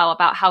episodes as well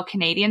about how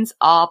Canadians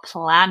are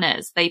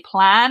planners. They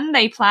plan,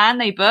 they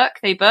book.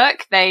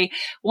 They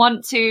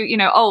want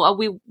to,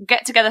 we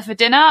get together for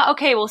dinner.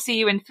 Okay, we'll see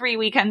you in 3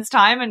 weekends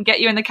time and get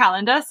you in the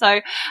calendar.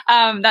 So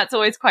that's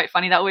always quite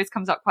funny. That always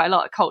comes up quite a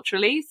lot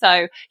culturally.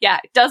 So yeah,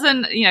 it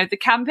doesn't, the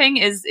camping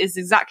is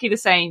exactly the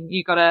same.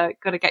 You gotta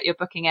get your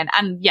booking in.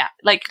 And yeah,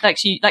 like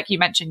you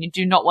mentioned, you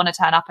do not want to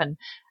turn up and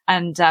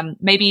and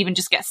maybe even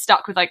just get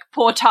stuck with like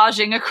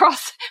portaging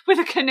across with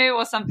a canoe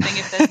or something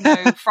if there's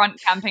no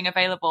front camping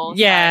available.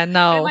 Yeah, So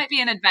no. it might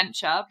be an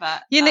adventure,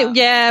 but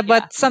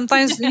but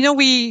sometimes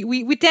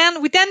we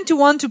tend to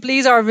want to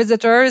please our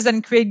visitors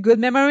and create good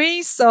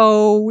memories.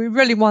 So we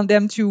really want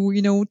them to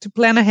to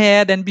plan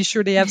ahead and be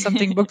sure they have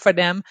something booked for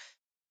them.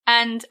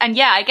 And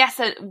yeah, I guess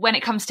that when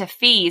it comes to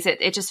fees,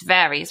 it just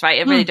varies, right?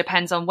 It really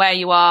depends on where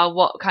you are,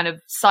 what kind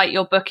of site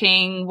you're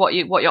booking, what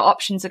your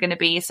options are going to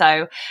be.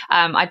 So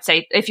I'd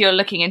say if you're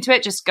looking into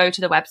it, just go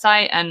to the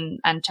website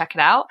and check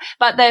it out.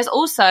 But there's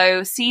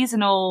also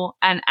seasonal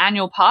and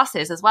annual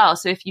passes as well.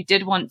 So if you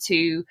did want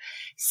to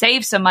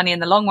save some money in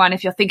the long run,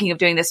 if you're thinking of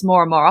doing this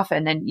more and more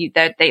often, then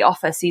they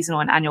offer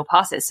seasonal and annual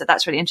passes. So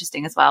that's really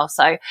interesting as well.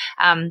 So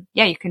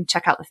you can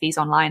check out the fees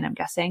online, I'm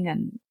guessing,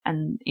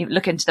 and you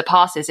look into the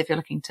passes if you're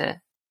looking to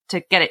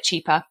get it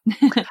cheaper.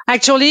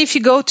 Actually, if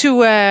you go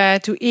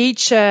to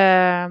each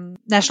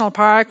national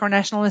park or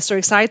national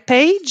historic site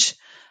page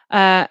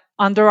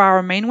under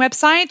our main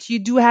website, you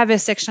do have a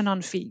section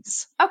on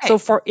fees. Okay. So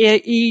for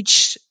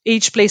each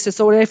place,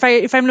 so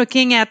if I'm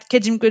looking at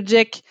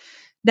Kejimkujik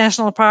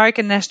National Park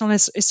and National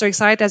Historic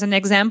Site as an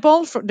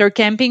example for their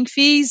camping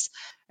fees,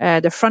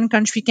 the front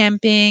country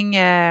camping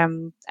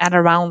at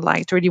around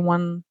like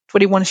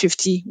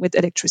 21.50 with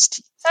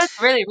electricity. So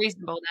it's really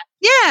reasonable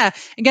then. Yeah,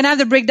 you're gonna have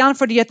the breakdown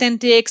for the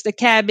authentics, the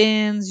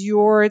cabins,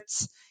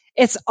 yurts.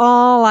 It's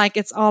all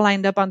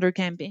lined up under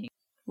camping.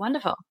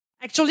 Wonderful.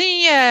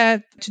 Actually,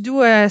 to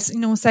do a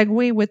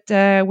segue with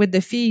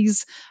the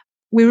fees,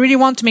 we really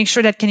want to make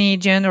sure that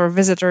Canadian or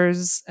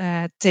visitors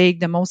take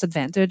the most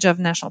advantage of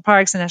national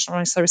parks and national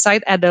historic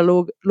site at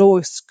the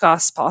lowest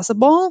cost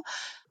possible.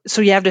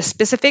 So you have the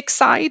specific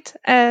site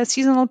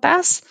seasonal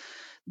pass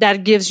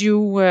that gives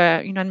you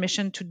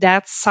admission to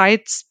that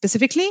site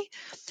specifically.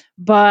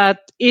 But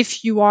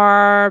if you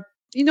are,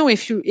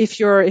 if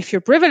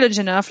you're privileged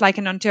enough, like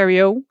in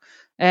Ontario,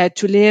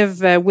 to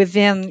live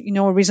within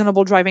a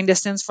reasonable driving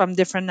distance from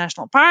different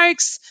national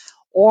parks,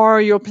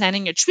 or you're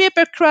planning a trip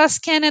across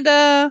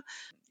Canada,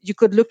 you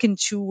could look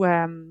into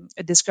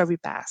a Discovery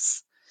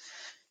Pass.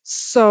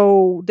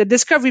 So the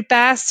Discovery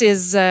Pass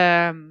gives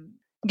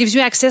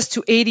you access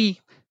to 80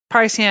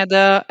 Parks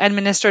Canada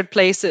administered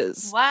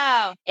places.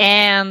 Wow.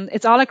 And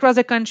it's all across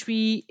the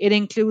country. It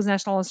includes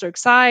national historic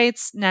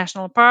sites,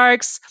 national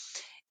parks.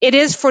 It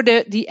is for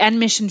the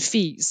admission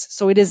fees.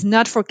 So it is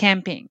not for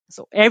camping.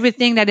 So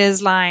everything that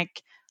is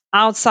like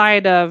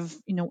outside of,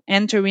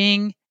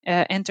 entering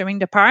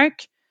the park,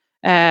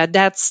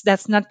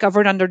 that's not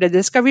covered under the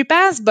Discovery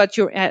Pass, but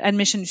your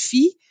admission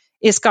fee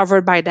is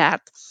covered by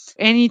that.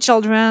 Any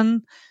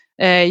children,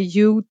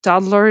 you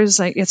toddlers,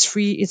 like it's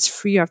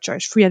free of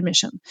charge, free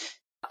admission.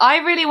 I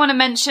really want to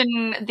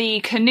mention the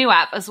Canoe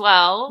app as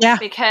well,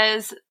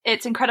 because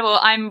it's incredible.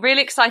 I'm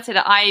really excited.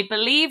 I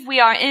believe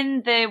we are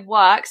in the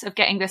works of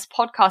getting this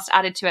podcast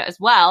added to it as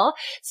well.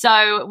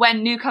 So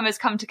when newcomers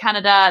come to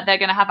Canada, they're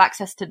going to have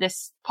access to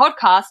this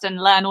podcast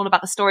and learn all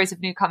about the stories of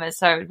newcomers.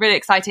 So really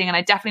exciting. And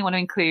I definitely want to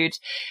include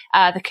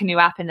the Canoe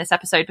app in this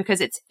episode because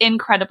it's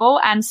incredible.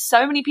 And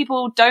so many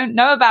people don't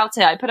know about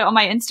it. I put it on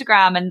my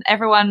Instagram and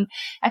everyone,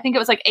 I think it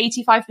was like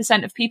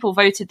 85% of people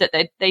voted that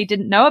they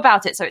didn't know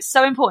about it. So it's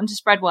so important to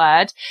spread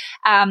word.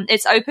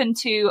 It's open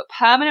to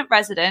permanent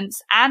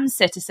residents and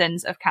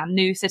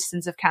new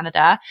citizens of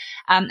Canada.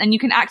 And you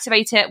can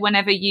activate it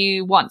whenever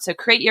you want. So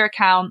create your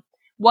account.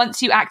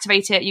 Once you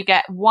activate it, you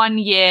get 1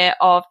 year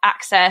of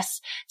access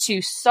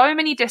to so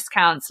many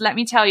discounts. Let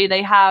me tell you,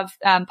 they have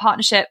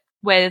partnership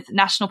with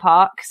national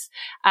parks.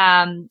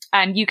 And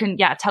you can,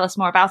 tell us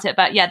more about it.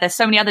 But there's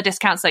so many other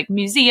discounts like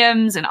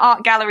museums and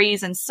art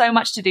galleries and so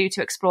much to do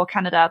to explore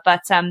Canada.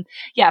 But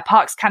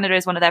Parks Canada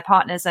is one of their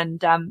partners,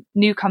 and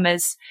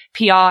newcomers,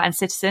 PR and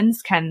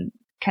citizens can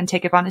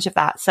take advantage of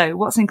that. So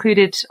what's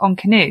included on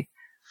Canoe?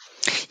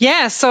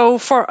 Yeah, so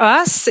for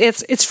us,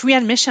 it's free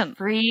admission.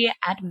 Free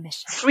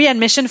admission. Free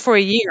admission for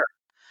a year.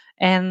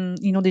 And,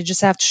 they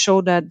just have to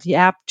show the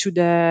app to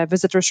the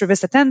visitor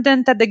service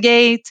attendant at the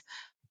gate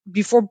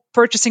before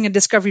purchasing a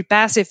Discovery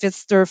Pass. If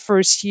it's their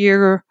first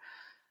year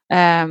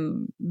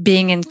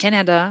being in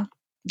Canada,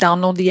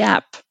 download the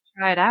app.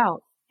 Try it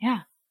out. Yeah.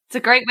 It's a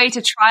great way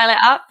to trial it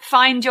up,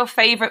 find your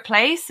favorite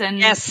place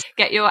and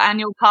get your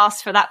annual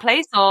pass for that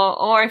place.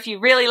 Or if you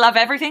really love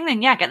everything,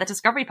 then get the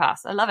Discovery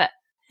Pass. I love it.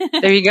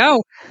 There you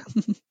go.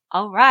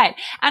 All right.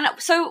 And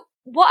so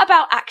what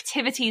about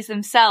activities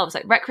themselves,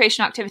 like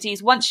recreational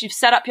activities? Once you've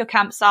set up your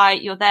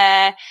campsite, you're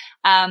there.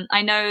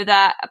 I know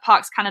that at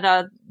Parks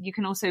Canada, you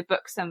can also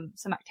book some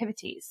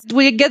activities.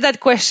 We get that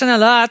question a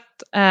lot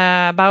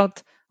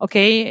about,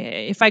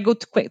 okay, if I go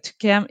to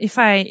camp, if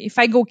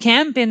I go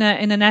camp in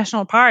a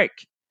national park,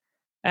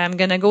 I'm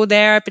going to go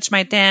there, pitch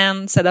my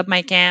tent, set up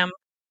my camp.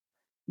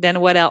 Then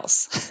what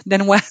else?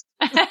 Then what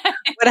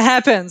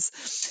happens?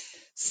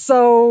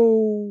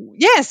 So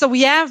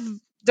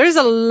there's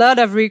a lot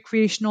of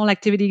recreational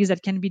activities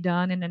that can be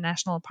done in a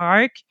national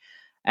park,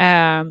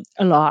 a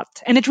lot.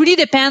 And it really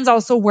depends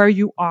also where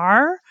you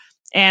are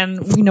and,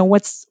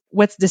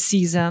 what's the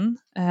season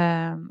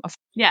of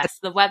Yes,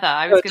 the weather.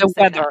 I was going to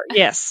the say that. weather.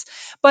 Yes,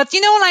 but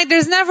like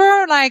there's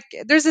never like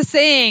there's a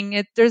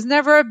saying. There's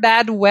never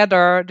bad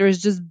weather. There's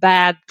just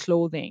bad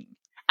clothing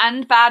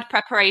And bad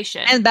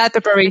preparation. and bad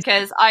preparation.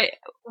 Because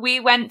we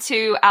went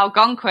to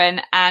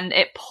Algonquin and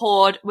it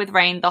poured with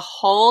rain the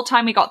whole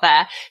time we got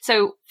there.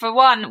 So for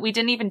one, we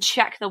didn't even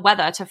check the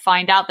weather to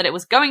find out that it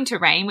was going to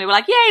rain. We were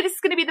like, yay, this is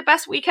going to be the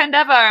best weekend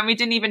ever. And we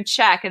didn't even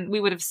check, and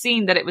we would have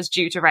seen that it was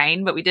due to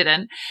rain, but we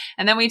didn't.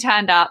 And then we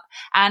turned up,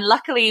 and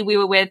luckily we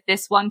were with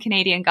this one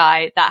Canadian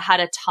guy that had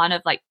a ton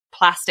of like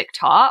plastic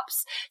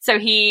tarps. So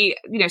he,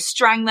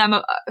 strung them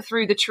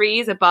through the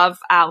trees above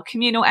our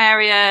communal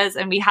areas,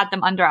 and we had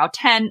them under our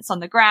tents on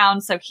the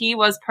ground. So he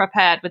was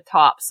prepared with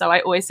tarps. So I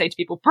always say to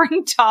people,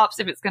 bring tarps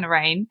if it's going to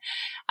rain.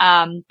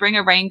 Bring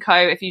a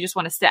raincoat if you just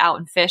want to sit out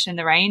and fish in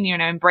the rain,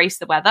 embrace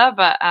the weather.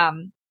 But,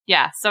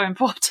 yeah, so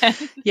important.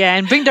 Yeah,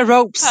 and bring the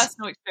ropes.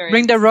 Personal experience.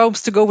 Bring the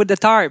ropes to go with the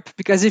tarp,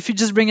 because if you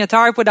just bring a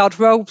tarp without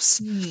ropes,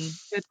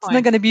 it's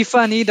not going to be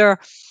fun either.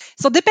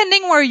 So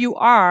depending where you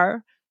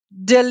are,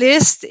 the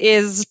list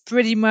is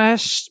pretty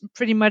much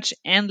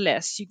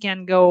endless. You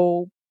can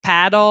go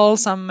paddle.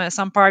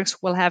 Some parks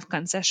will have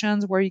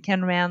concessions where you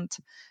can rent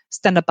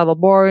stand-up paddle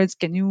boards,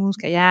 canoes,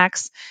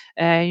 kayaks.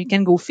 You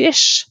can go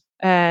fish,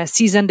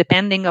 season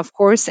depending, of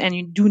course, and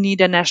you do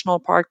need a national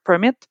park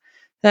permit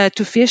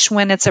to fish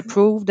when it's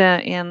approved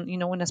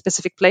in a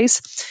specific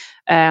place.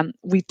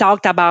 We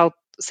talked about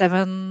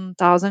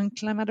 7,000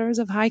 kilometers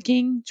of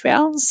hiking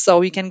trails,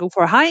 so you can go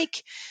for a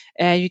hike.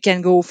 You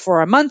can go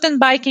for a mountain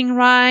biking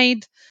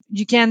ride.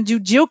 You can do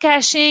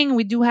geocaching.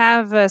 We do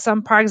have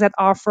some parks that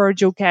offer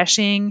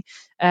geocaching.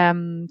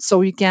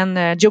 So you can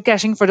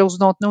geocaching, for those who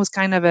don't know, is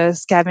kind of a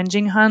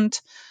scavenging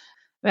hunt.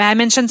 I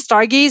mentioned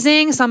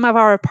stargazing. Some of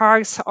our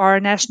parks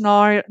are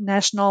national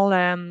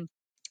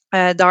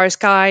dark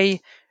sky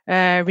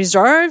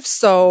reserves.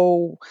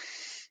 So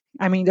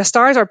I mean, the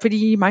stars are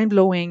pretty mind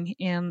blowing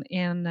in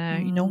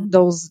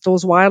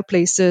those wild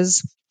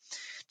places.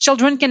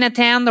 Children can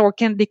attend, or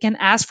they can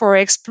ask for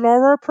an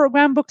Explorer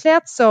program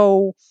booklet.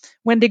 So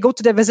when they go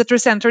to the visitor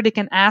center, they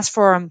can ask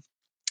for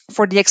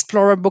the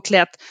Explorer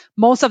booklet.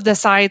 Most of the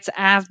sites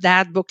have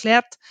that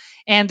booklet,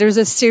 and there's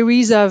a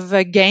series of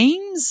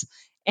games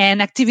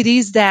and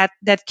activities that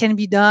can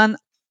be done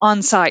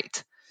on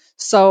site.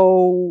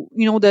 So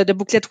the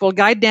booklet will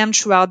guide them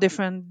throughout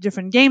different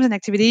games and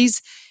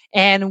activities.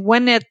 And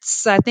when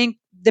it's, I think,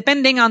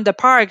 depending on the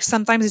park,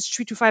 sometimes it's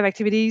 3 to 5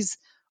 activities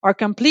are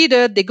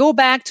completed, they go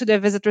back to the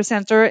visitor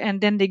center,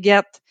 and then they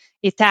get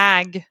a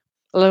tag,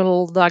 a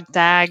little dog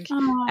tag,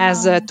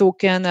 as a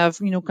token of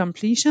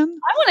completion.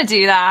 I want to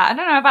do that. I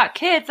don't know about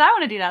kids. I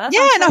want to do that. That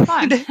sounds so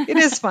fun. It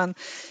is fun.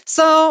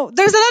 So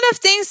there's a lot of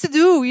things to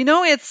do.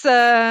 It's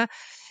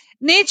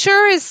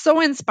nature is so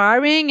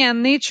inspiring,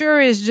 and nature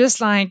is just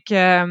like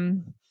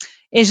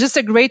it's just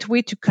a great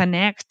way to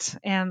connect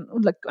and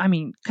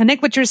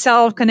connect with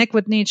yourself, connect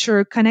with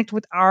nature, connect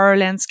with our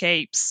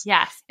landscapes.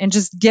 Yes. And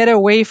just get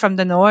away from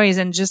the noise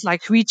and just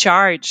like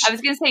recharge. I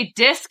was going to say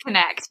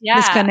disconnect. Yeah.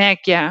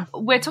 Disconnect. Yeah.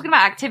 We're talking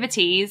about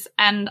activities,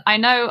 and I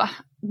know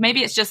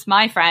maybe it's just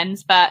my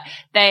friends, but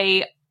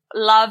they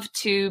love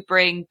to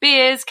bring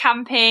beers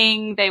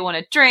camping. They want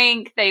to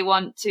drink. They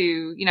want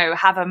to,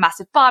 have a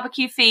massive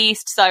barbecue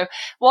feast. So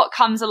what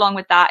comes along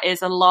with that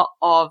is a lot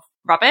of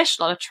rubbish,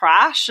 a lot of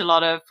trash, a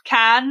lot of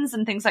cans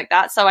and things like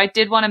that. So I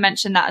did want to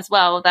mention that as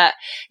well, that,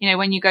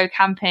 when you go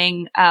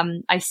camping,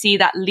 I see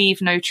that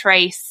leave no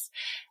trace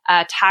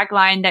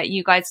tagline that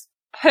you guys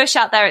push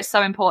out there. It's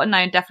so important.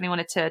 I definitely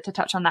wanted to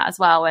touch on that as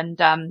well. And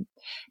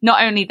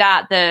not only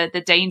that,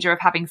 the danger of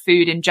having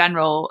food in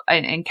general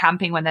in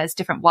camping when there's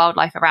different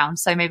wildlife around.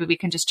 So maybe we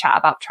can just chat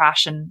about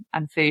trash and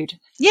food.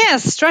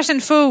 Yes, trash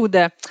and food.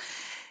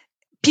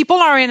 People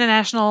are in a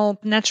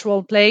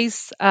natural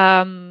place.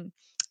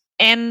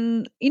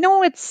 And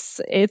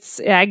it's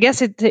I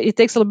guess it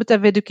takes a little bit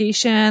of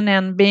education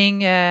and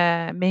being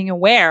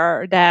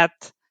aware that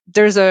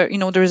there's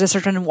a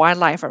certain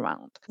wildlife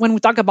around. When we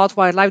talk about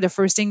wildlife, the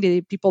first thing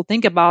that people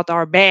think about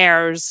are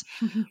bears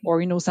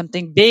or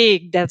something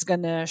big that's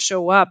gonna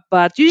show up.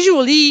 But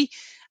usually,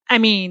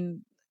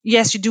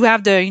 yes, you do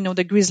have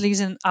the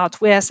grizzlies out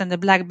west and the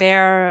black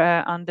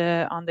bear on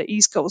the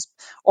east coast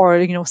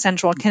or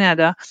central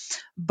Canada,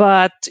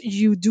 but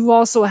you do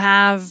also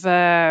have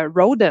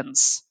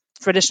rodents,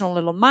 traditional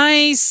little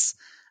mice,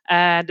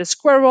 the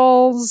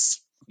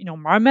squirrels,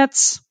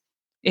 marmots.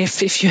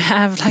 If you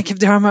have if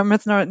there are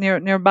marmots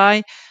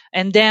nearby,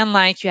 and then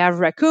you have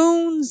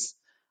raccoons,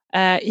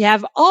 you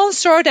have all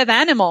sort of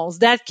animals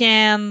that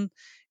can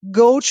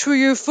go through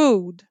your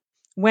food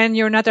when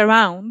you're not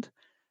around,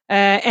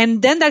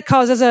 and then that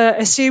causes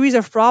a series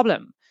of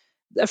problems.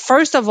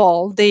 First of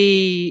all,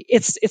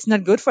 it's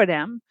not good for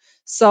them,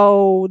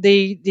 so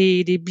they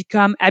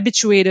become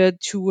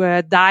habituated to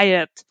a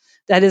diet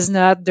that is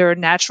not their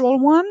natural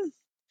one.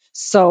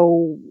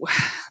 So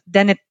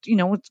then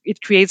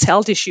it creates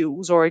health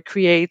issues or it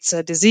creates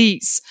a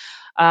disease.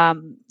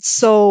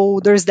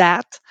 So there's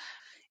that.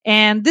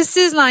 And this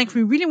is like,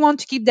 we really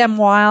want to keep them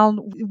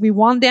wild. We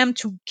want them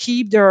to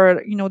keep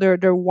their,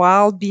 their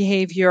wild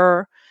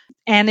behavior.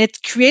 And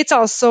it creates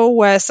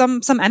also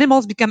some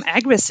animals become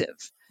aggressive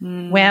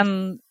Mm.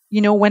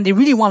 when they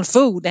really want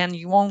food and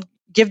you won't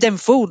give them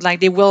food. Like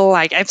they will,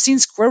 like I've seen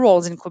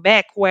squirrels in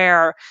Quebec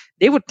where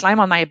they would climb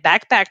on my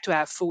backpack to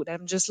have food.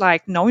 I'm just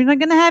like, no, you're not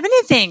going to have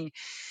anything.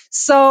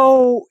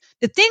 So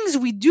the things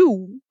we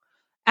do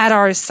at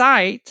our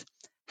site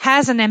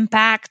has an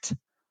impact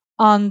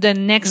on the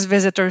next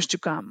visitors to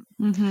come.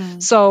 Mm-hmm.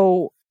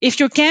 So if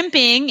you're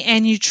camping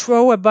and you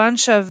throw a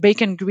bunch of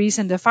bacon grease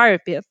in the fire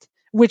pit,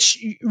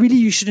 which really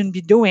you shouldn't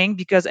be doing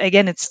because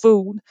again, it's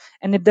food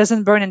and it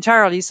doesn't burn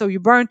entirely. So you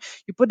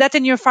put that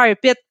in your fire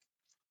pit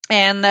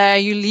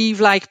and you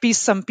leave like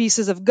some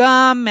pieces of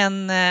gum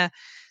and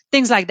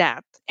things like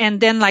that.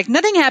 And then like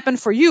nothing happened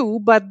for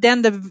you, but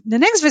then the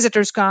next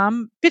visitors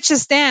come, pitch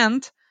a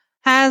tent,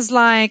 has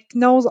like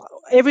knows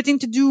everything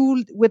to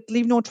do with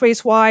leave no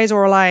trace wise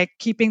or like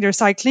keeping their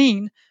site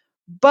clean.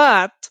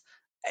 But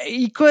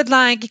you could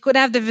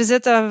have the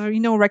visit of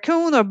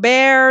raccoon or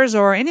bears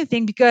or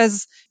anything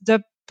because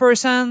the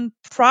person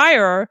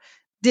prior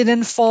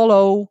didn't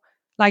follow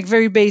like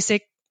very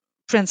basic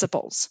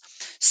principles.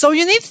 So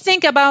you need to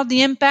think about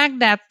the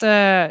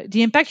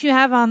impact you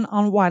have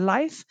on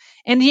wildlife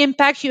and the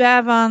impact you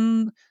have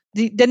on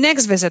the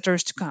next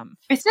visitors to come.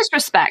 It's just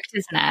respect,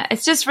 isn't it?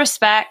 It's just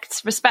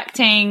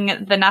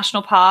respecting the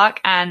national park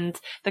and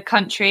the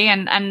country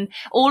and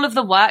all of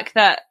the work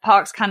that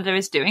Parks Canada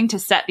is doing to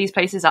set these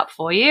places up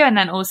for you. And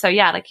then also,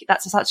 yeah, like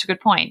that's such a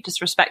good point. Just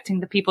respecting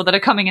the people that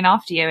are coming in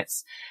after you.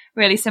 It's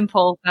really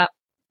simple. But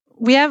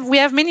We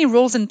have many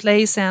rules in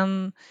place,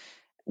 and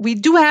we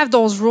do have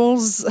those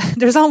rules.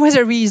 There's always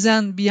a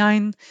reason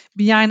behind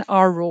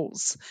our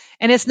rules,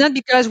 and it's not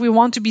because we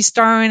want to be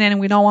stern and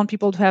we don't want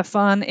people to have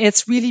fun.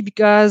 It's really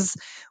because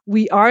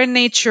we are in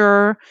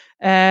nature.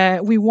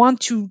 We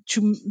want to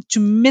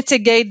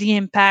mitigate the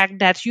impact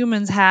that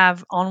humans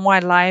have on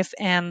wildlife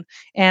and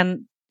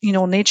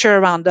nature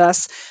around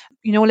us.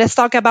 Let's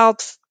talk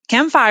about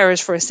campfires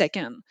for a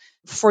second.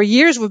 For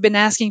years, we've been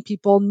asking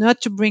people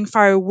not to bring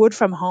firewood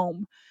from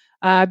home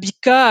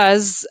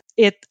because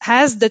it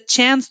has the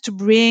chance to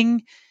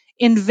bring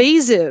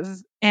invasive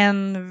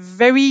and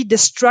very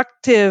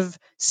destructive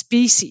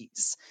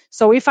species.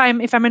 So if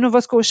I'm in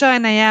Nova Scotia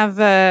and I have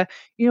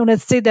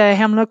let's say the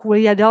hemlock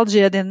woolly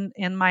adelgid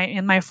in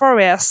my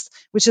forest,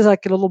 which is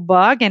like a little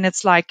bug, and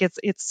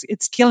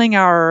it's killing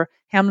our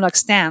hemlock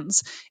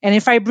stands. And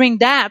if I bring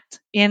that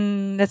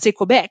in, let's say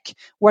Quebec,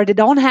 where they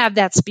don't have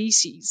that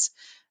species,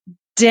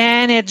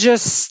 then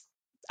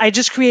I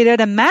just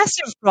created a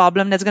massive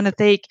problem that's going to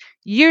take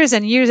years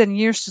and years and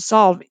years to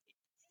solve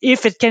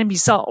if it can be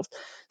solved.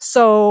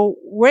 So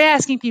we're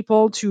asking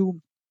people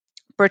to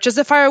purchase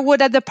the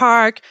firewood at the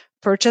park,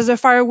 purchase the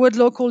firewood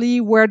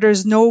locally where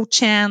there's no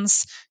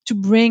chance to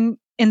bring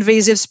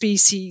invasive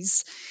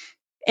species.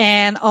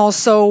 And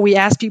also we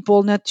ask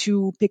people not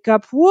to pick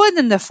up wood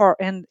in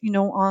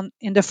the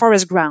in the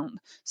forest ground.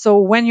 So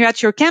when you're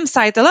at your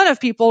campsite, a lot of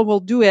people will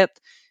do it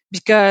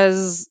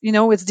because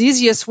it's the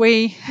easiest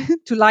way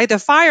to light a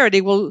fire.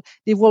 They will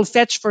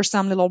fetch for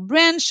some little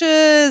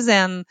branches,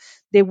 and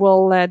they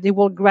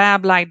will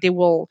grab, like they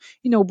will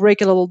break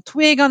a little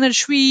twig on a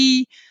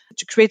tree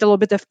to create a little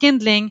bit of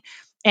kindling.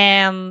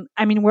 And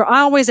I mean, we're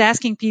always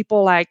asking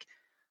people like,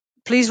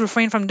 please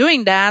refrain from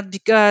doing that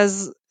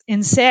because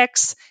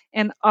insects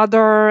and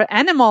other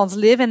animals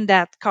live in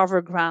that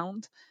cover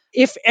ground.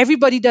 If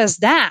everybody does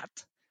that,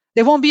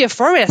 there won't be a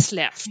forest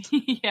left.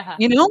 yeah.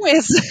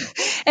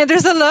 It's and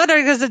there's a lot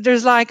of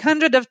there's like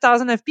hundreds of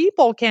thousands of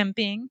people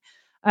camping.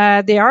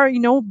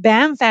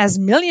 Banff has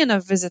millions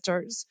of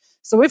visitors.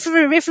 So if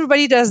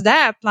everybody does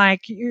that,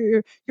 like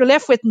you're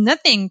left with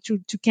nothing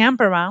to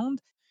camp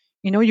around.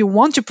 You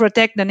want to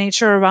protect the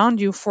nature around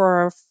you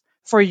for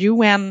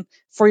you and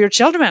for your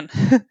children.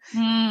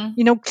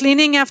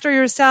 Cleaning after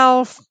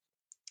yourself.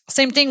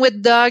 Same thing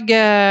with dog.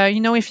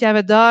 If you have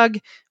a dog,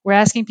 we're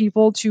asking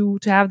people to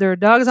have their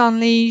dogs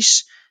on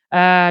leash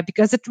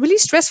because it's really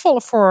stressful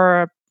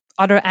for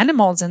other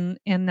animals in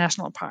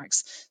national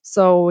parks.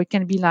 So it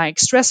can be like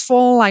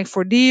stressful, like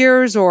for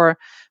deers or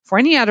for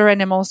any other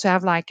animals to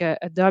have like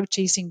a dog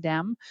chasing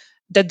them.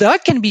 The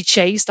dog can be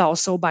chased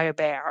also by a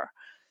bear.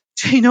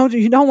 You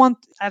don't want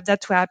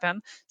that to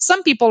happen.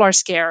 Some people are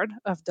scared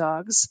of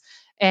dogs,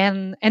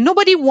 and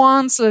nobody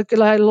wants like a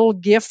little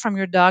gift from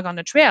your dog on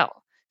the trail.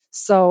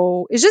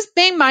 So it's just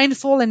being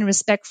mindful and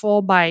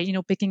respectful by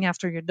picking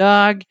after your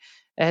dog.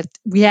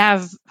 We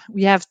have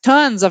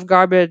tons of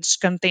garbage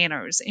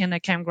containers in a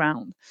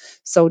campground,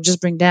 so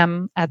just bring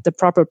them at the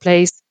proper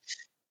place.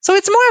 So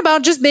it's more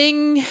about just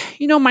being,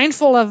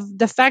 mindful of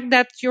the fact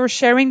that you're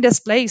sharing this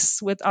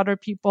place with other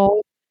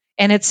people,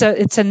 and it's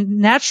a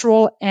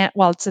natural,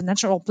 it's a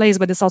natural place,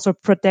 but it's also a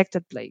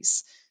protected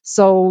place.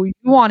 So you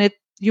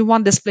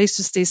want this place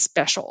to stay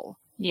special.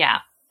 Yeah.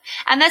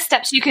 And there's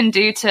steps you can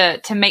do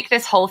to make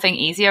this whole thing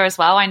easier as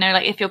well. I know,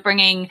 like, if you're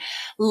bringing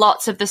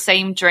lots of the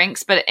same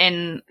drinks but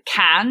in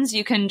cans,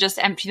 you can just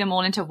empty them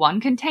all into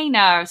one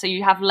container, so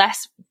you have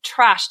less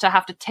trash to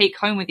have to take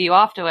home with you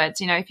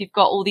afterwards. You know, if you've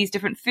got all these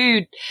different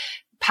food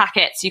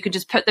packets, you could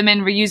just put them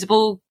in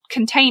reusable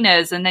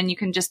containers and then you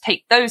can just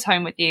take those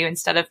home with you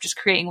instead of just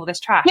creating all this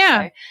trash.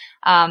 Yeah. So,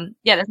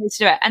 there's ways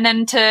to do it. And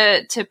then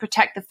to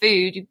protect the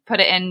food, you put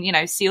it in, you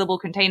know, sealable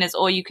containers,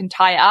 or you can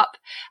tie it up.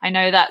 I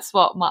know that's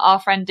what our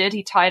friend did.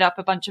 He tied up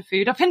a bunch of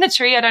food up in the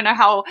tree. I don't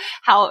know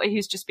how he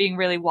was just being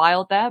really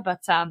wild there,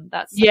 but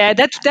that's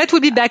that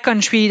would be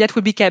backcountry. That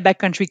would be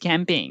backcountry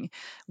camping,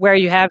 where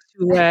you have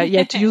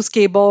to to use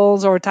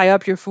cables or tie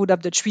up your food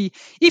up the tree.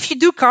 If you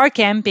do car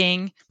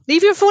camping,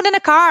 leave your food in a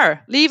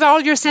car. Leave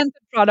all your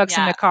scented products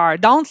in the car.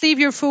 Don't leave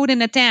your food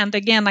in a tent.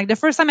 Again, like the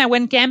first time I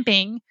went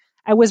camping,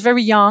 I was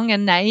very young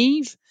and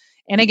naive,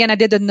 and again I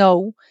didn't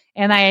know,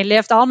 and I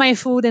left all my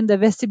food in the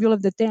vestibule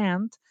of the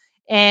tent.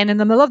 And in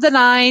the middle of the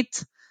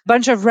night,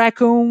 bunch of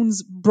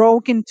raccoons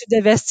broke into the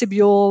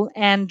vestibule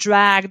and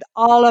dragged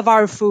all of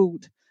our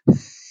food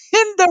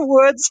in the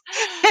woods.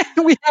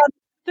 And we had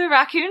the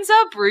raccoons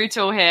are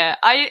brutal here.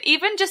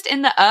 Even just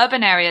in the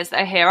urban areas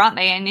that are here, aren't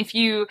they? And if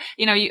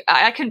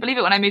I couldn't believe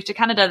it when I moved to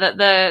Canada that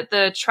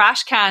the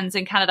trash cans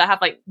in Canada have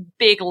like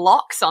big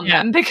locks on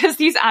them, because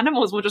these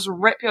animals will just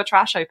rip your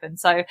trash open.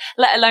 So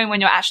let alone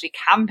when you're actually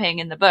camping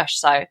in the bush.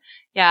 So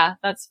yeah,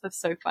 that's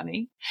so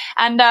funny.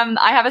 And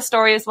I have a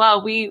story as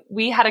well.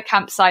 We had a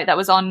campsite that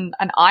was on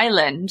an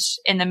island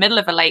in the middle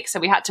of a lake, so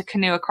we had to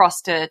canoe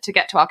across to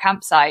get to our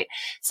campsite.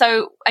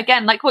 So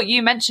again, like what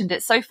you mentioned,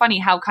 it's so funny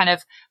how kind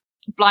of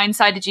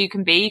blindsided you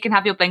can be. You can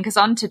have your blinkers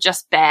on to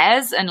just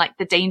bears and like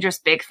the dangerous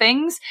big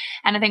things.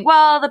 And I think,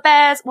 well,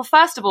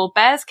 first of all,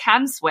 bears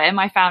can swim.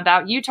 I found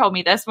out, you told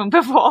me this before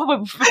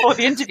the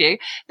interview.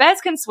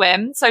 Bears can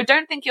swim. So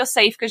don't think you're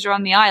safe because you're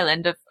on the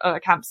island of a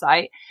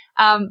campsite.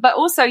 But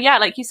also, yeah,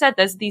 like you said,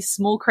 there's these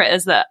small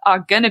critters that are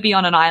going to be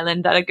on an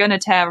island that are going to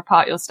tear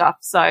apart your stuff.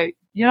 So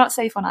you're not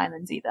safe on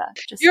islands either.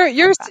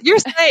 You're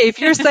safe.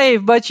 You're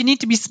safe, but you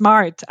need to be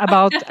smart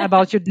about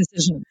your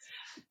decisions.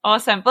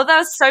 Awesome. Well,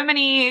 there's so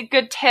many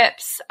good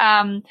tips.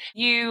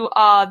 You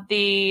are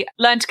the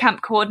Learn to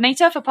Camp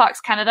coordinator for Parks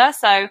Canada.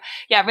 So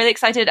yeah, really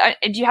excited.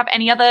 Do you have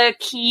any other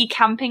key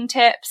camping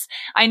tips?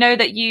 I know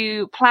that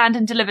you planned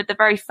and delivered the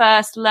very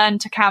first Learn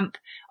to Camp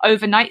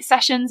overnight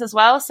sessions as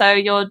well. So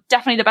you're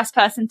definitely the best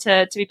person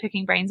to be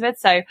picking brains with.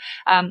 So,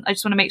 I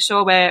just want to make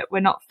sure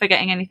we're not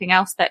forgetting anything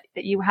else that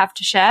you have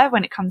to share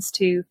when it comes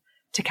to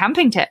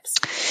camping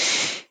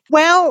tips.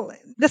 Well,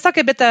 let's talk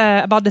a bit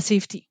about the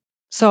safety.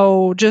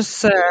 So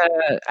just,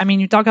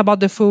 you talk about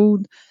the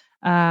food,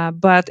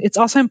 but it's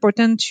also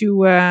important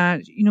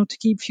to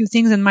keep a few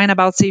things in mind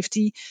about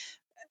safety.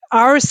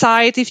 Our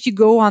site, if you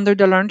go under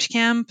the Learn to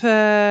Camp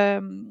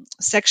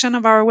section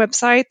of our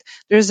website,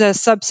 there's a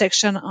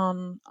subsection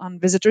on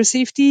visitor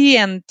safety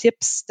and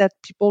tips that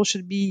people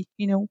should be,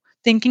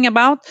 thinking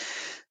about.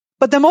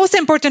 But the most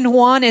important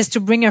one is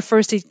to bring a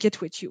first aid kit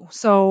with you.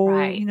 So,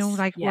 we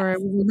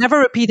will never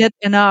repeat it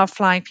enough.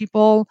 Like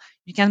people,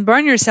 you can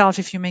burn yourself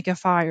if you make a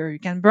fire. You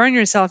can burn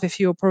yourself if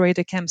you operate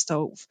a camp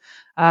stove.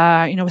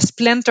 A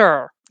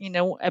splinter,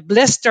 a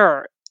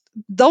blister.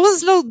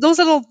 Those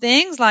little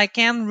things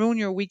can ruin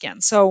your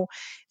weekend. So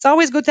it's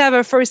always good to have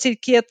a first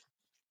aid kit.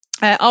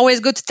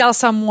 Always good to tell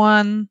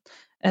someone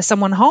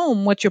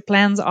home what your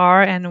plans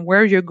are and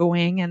where you're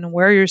going and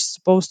when you're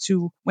supposed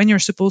to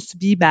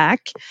be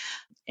back.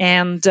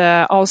 And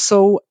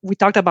also, we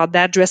talked about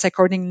that, dress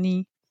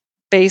accordingly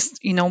based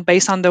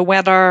on the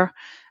weather.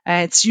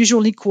 It's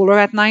usually cooler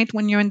at night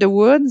when you're in the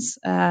woods.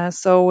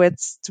 So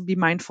it's to be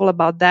mindful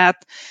about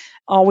that.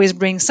 Always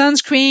bring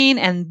sunscreen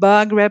and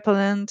bug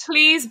repellent.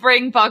 Please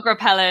bring bug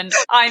repellent.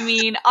 I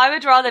mean, I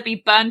would rather be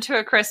burned to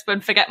a crisp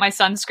and forget my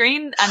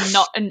sunscreen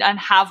and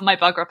have my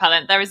bug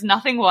repellent. There is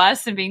nothing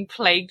worse than being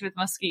plagued with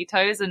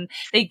mosquitoes and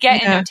they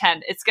get in your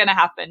tent. It's going to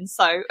happen.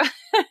 So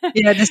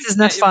yeah, this is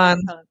not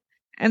fun.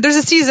 And there's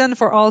a season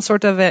for all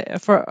sort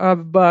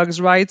of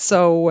bugs, right?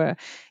 So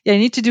you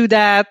need to do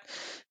that.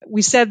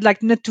 We said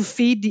not to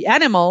feed the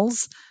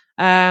animals,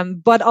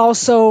 but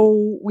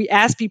also we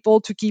ask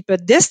people to keep a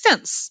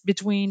distance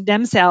between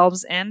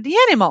themselves and the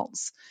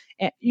animals.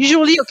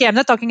 Usually, okay, I'm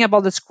not talking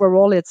about the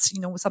squirrel. It's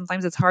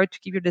sometimes it's hard to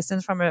keep your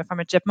distance from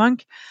a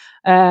chipmunk.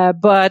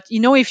 But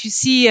if you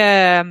see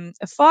a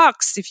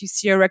fox, if you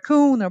see a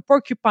raccoon, a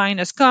porcupine,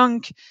 a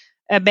skunk,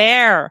 a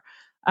bear.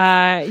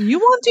 You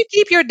want to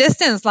keep your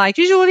distance.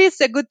 Usually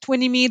it's a good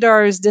 20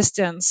 meters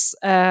distance,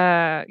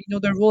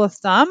 the rule of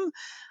thumb.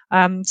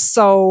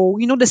 So,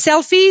 the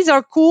selfies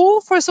are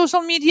cool for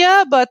social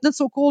media, but not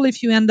so cool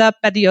if you end up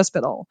at the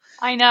hospital.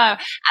 I know. And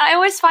I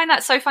always find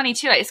that so funny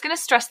too. It's going to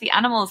stress the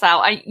animals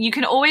out. You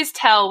can always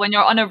tell when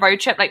you're on a road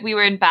trip, like we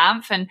were in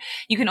Banff, and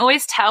you can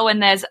always tell when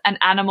there's an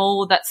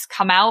animal that's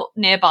come out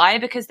nearby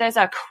because there's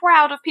a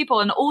crowd of people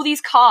and all these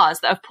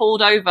cars that have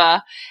pulled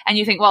over. And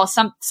you think, well,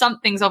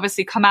 something's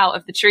obviously come out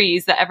of the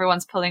trees that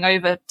everyone's pulling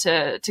over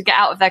to get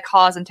out of their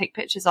cars and take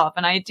pictures of.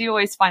 And I do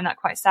always find that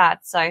quite sad.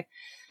 So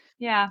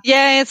Yeah.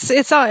 Yeah,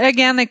 it's all,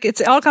 again, like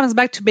it all comes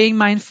back to being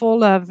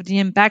mindful of the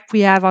impact we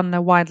have on the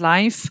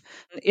wildlife.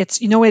 It's,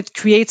 it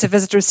creates a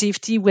visitor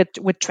safety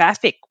with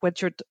traffic,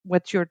 what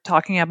you're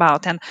talking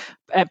about. And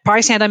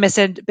parks and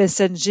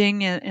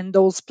messaging in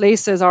those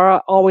places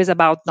are always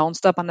about don't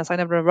stop on the side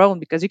of the road,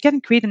 because you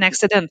can create an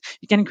accident.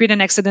 You can create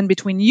an accident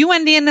between you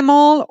and the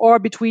animal, or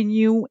between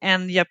you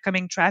and the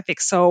upcoming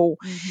traffic. So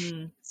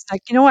Hmm. it's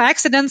like,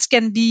 accidents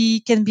can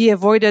be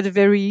avoided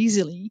very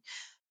easily.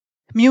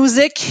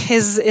 Music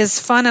is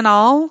fun and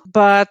all,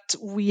 but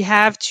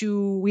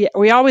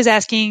we're always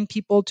asking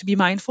people to be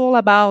mindful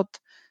about,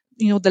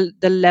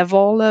 the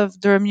level of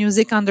their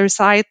music on their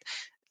site.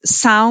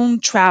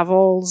 Sound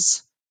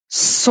travels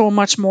so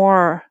much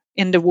more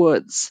in the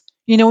woods.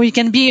 You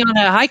can be on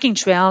a hiking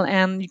trail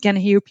and you can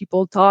hear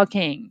people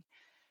talking,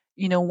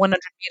 100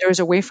 meters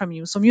away from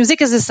you. So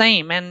music is the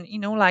same. And,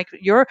 like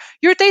your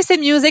taste in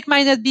music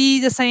might not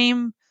be the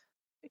same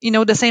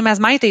as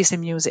my taste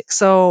in music.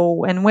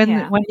 So, and when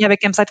Yeah. when you have a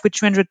campsite with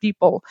 200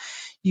 people,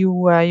 you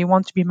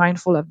want to be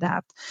mindful of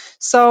that.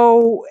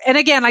 So, and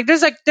again, like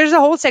there's a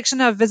whole section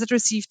of visitor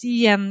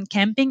safety and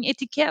camping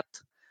etiquette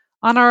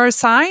on our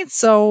site,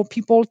 so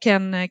people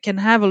can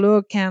have a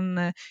look.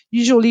 And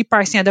usually,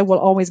 Parks Canada will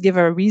always give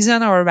a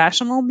reason or a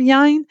rationale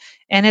behind,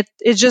 and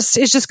it's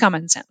just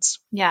common sense.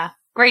 Yeah.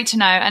 Great to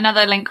know.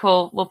 Another link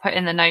we'll put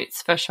in the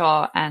notes for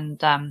sure. And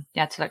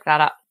yeah, to look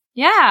that up.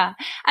 Yeah.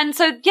 And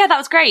so, yeah, that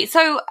was great.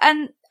 So,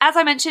 and as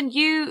I mentioned,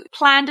 you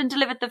planned and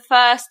delivered the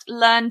first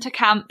Learn to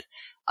Camp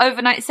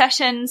overnight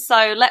session.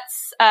 So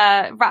let's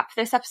wrap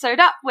this episode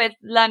up with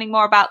learning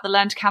more about the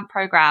Learn to Camp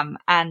program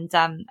and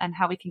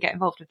how we can get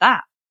involved with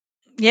that.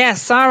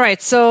 Yes, all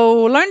right.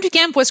 So Learn to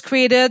Camp was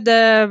created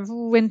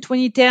in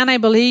 2010, I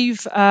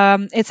believe.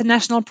 It's a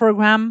national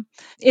program.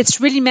 It's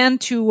really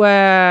meant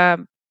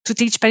to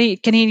teach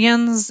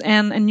Canadians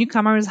and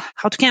newcomers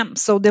how to camp,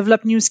 so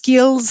develop new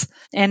skills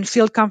and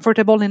feel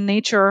comfortable in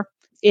nature.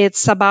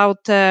 It's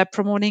about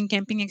promoting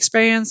camping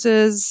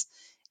experiences,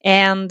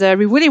 and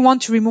we really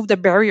want to remove the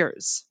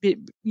barriers,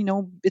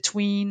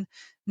 between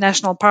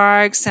national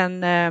parks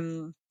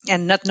and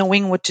not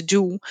knowing what to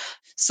do.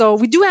 So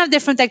we do have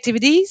different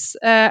activities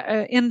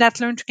in that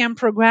Learn to Camp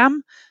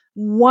program.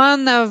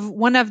 One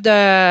of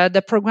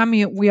the program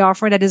we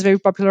offer that is very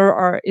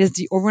popular is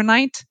the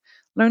overnight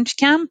Learn to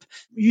Camp,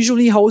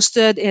 usually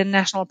hosted in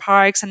national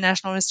parks and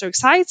national historic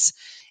sites.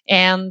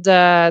 And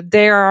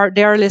they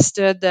are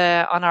listed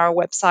on our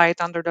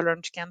website under the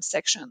Learn to Camp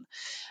section.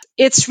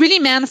 It's really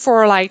meant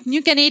for like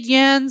new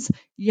Canadians,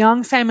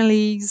 young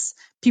families,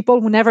 people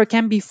who never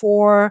camped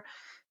before.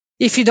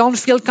 If you don't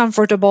feel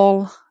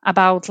comfortable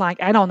about, like,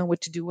 I don't know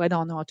what to do, I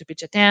don't know how to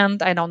pitch a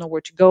tent, I don't know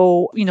where to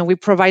go, we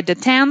provide the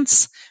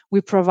tents,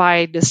 we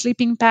provide the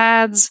sleeping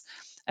pads.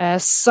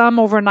 Some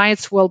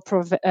overnights will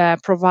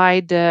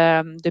provide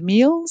the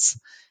meals.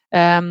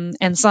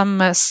 And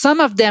some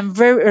of them,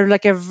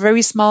 like a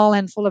very small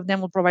handful of them,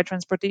 will provide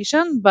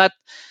transportation, but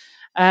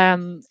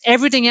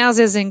everything else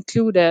is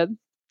included.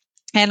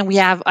 And we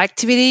have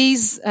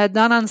activities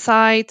done on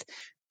site,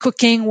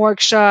 cooking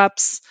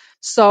workshops.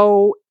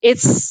 So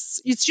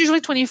it's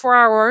usually 24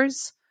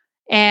 hours,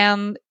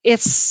 and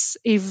it's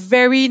a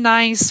very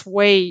nice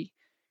way,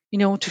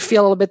 to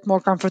feel a little bit more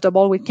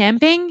comfortable with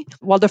camping.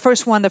 Well, the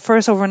first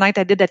overnight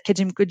I did at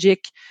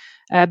Kajimkujik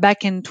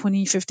back in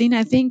 2015,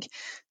 I think.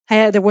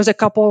 There was a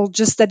couple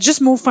that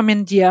just moved from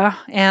India,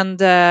 and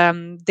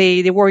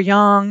they were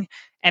young,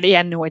 and they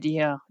had no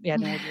idea. They had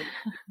no idea.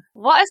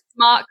 What a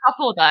smart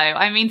couple, though.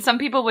 I mean, some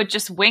people would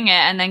just wing it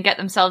and then get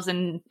themselves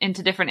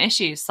into different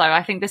issues. So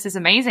I think this is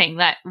amazing.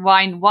 That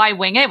why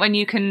wing it when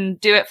you can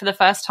do it for the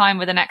first time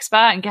with an expert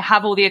and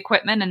have all the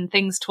equipment and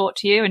things taught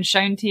to you and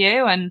shown to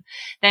you, and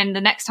then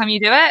the next time you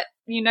do it,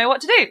 you know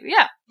what to do.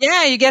 Yeah.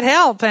 Yeah, you get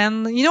help,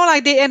 and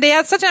like they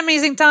had such an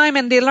amazing time,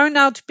 and they learned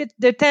how to pitch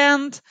their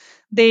tent.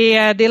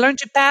 They learned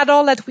to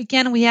paddle that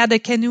weekend. We had a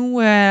canoe,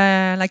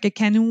 like a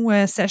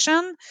canoe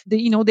session.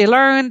 They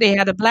learned, they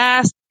had a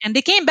blast, and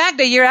they came back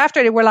the year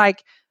after. They were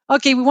like,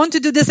 okay, we want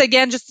to do this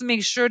again just to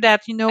make sure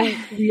that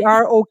we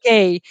are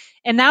okay.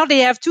 And now they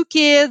have two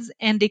kids,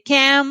 and they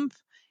camp,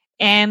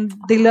 and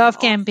they love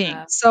camping.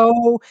 Awesome.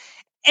 So,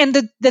 and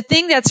the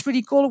thing that's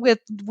pretty cool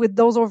with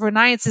those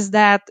overnights is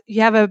that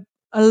you have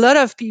a lot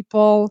of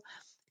people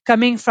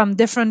coming from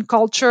different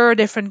culture,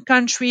 different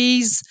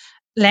countries,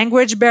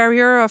 language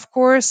barrier, of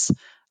course.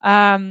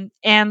 And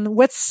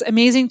what's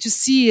amazing to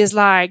see is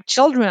like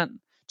children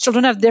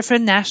of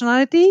different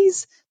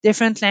nationalities,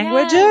 different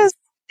languages. Yes.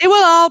 They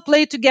will all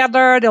play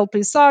together. They'll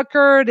play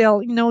soccer.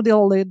 They'll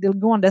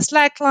go on the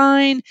slack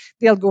line.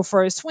 They'll go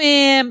for a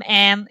swim,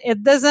 and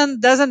it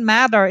doesn't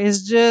matter.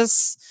 It's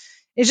just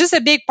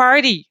a big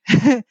party,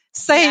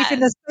 safe in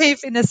Yes.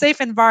 a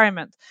safe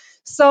environment.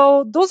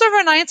 So those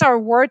overnights are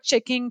worth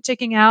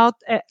checking out.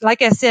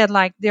 Like I said,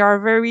 like they are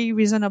very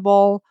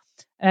reasonable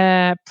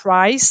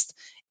priced,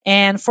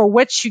 and for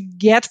what you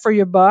get for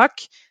your buck.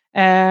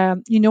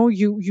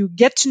 You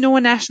get to know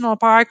a national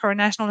park or a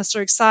national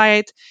historic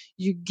site.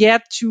 You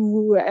get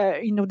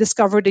to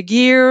discover the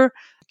gear,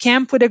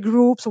 camp with a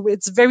group, so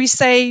it's very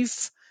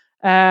safe.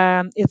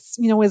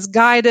 It's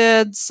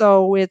guided,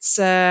 so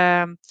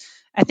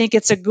I think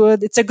it's a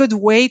good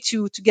way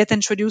to get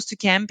introduced to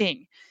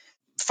camping.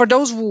 For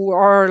those who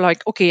are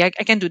like, okay, I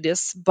can do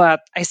this, but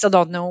I still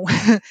don't know,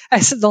 I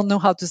still don't know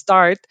how to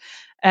start.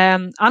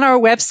 On our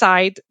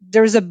website,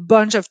 there's a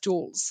bunch of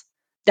tools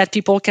that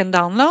people can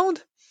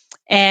download,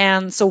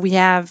 and so we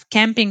have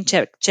camping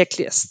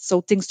checklists,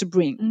 so things to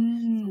bring.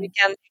 You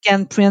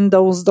can print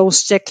those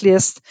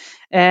checklists.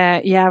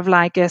 You have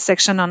like a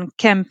section on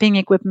camping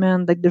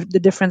equipment, like the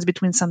difference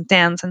between some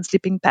tents and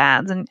sleeping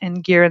pads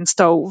and gear and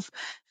stove.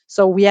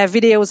 So we have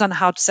videos on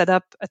how to set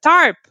up a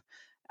tarp,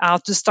 how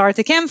to start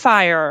a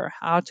campfire,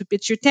 how to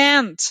pitch your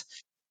tent.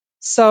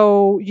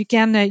 So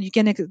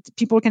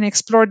people can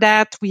explore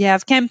that. We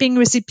have camping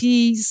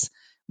recipes.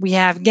 We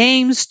have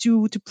games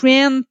to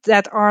print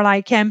that are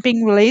like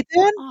camping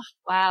related. Oh,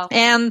 wow.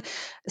 And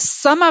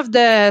some of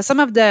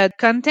the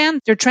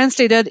content, they're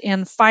translated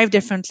in 5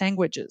 different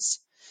languages: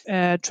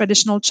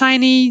 traditional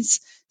Chinese,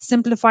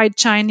 simplified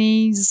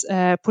Chinese,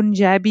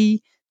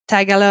 Punjabi,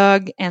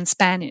 Tagalog, and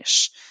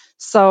Spanish.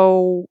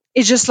 So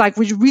it's just like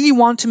we really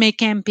want to make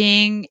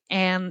camping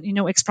and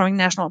exploring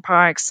national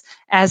parks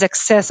as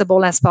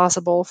accessible as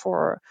possible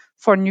for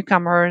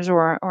newcomers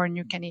or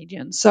new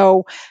Canadians.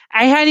 So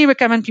I highly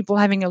recommend people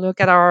having a look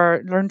at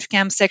our Learn to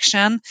Camp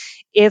section.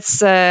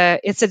 It's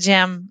a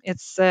gem.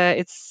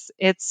 I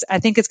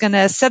think it's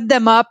gonna set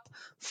them up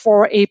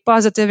for a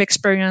positive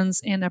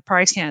experience in a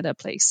Parks Canada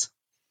place.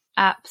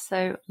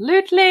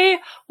 Absolutely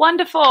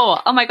wonderful.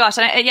 Oh my gosh.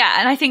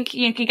 And I think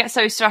you can get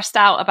so stressed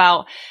out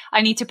about,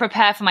 I need to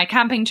prepare for my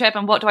camping trip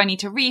and what do I need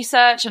to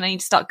research, and I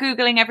need to start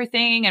Googling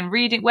everything and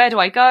reading, where do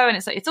I go? And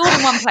it's all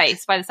in one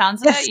place by the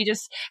sounds of it. You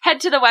just head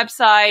to the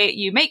website,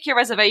 you make your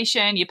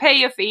reservation, you pay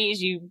your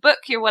fees, you book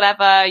your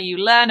whatever, you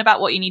learn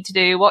about what you need to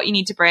do, what you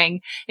need to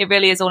bring. It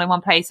really is all in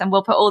one place. And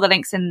we'll put all the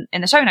links in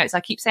the show notes.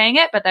 I keep saying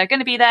it, but they're going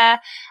to be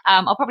there.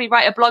 I'll probably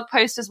write a blog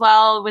post as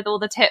well with all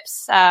the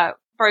tips,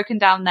 broken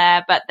down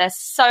there, but there's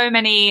so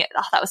many.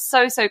 That was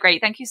so great.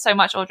 Thank you so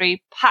much,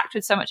 Audrey. Packed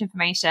with so much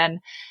information.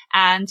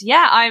 And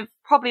yeah, I've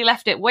probably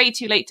left it way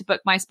too late to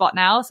book my spot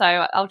now, so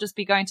I'll just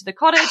be going to the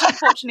cottage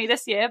unfortunately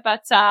this year,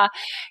 but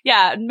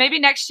yeah, maybe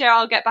next year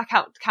I'll get back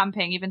out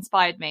camping. You've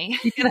inspired me.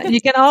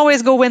 You can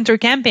always go winter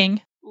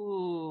camping.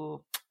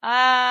 Ooh.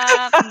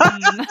 I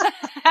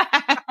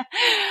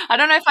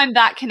don't know if I'm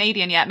that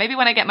Canadian yet. Maybe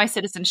when I get my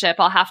citizenship,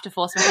 I'll have to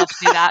force myself to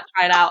do that.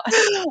 Try it out.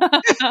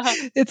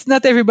 It's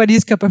not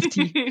everybody's cup of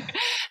tea.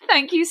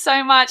 Thank you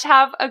so much.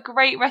 Have a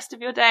great rest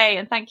of your day.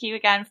 And thank you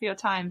again for your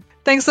time.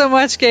 Thanks so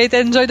much, Kate.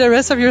 Enjoy the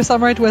rest of your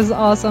summer. It was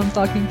awesome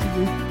talking to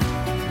you.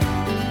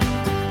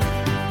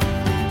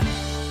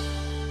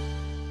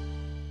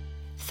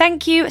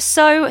 Thank you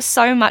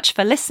so much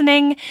for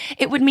listening.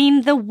 It would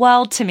mean the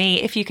world to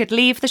me if you could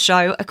leave the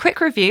show a quick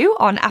review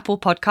on Apple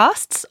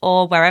Podcasts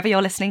or wherever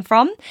you're listening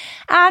from.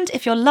 And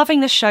if you're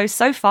loving the show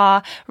so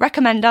far,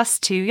 recommend us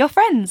to your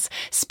friends.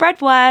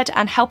 Spread word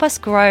and help us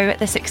grow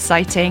this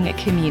exciting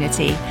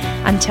community.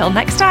 Until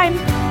next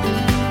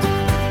time.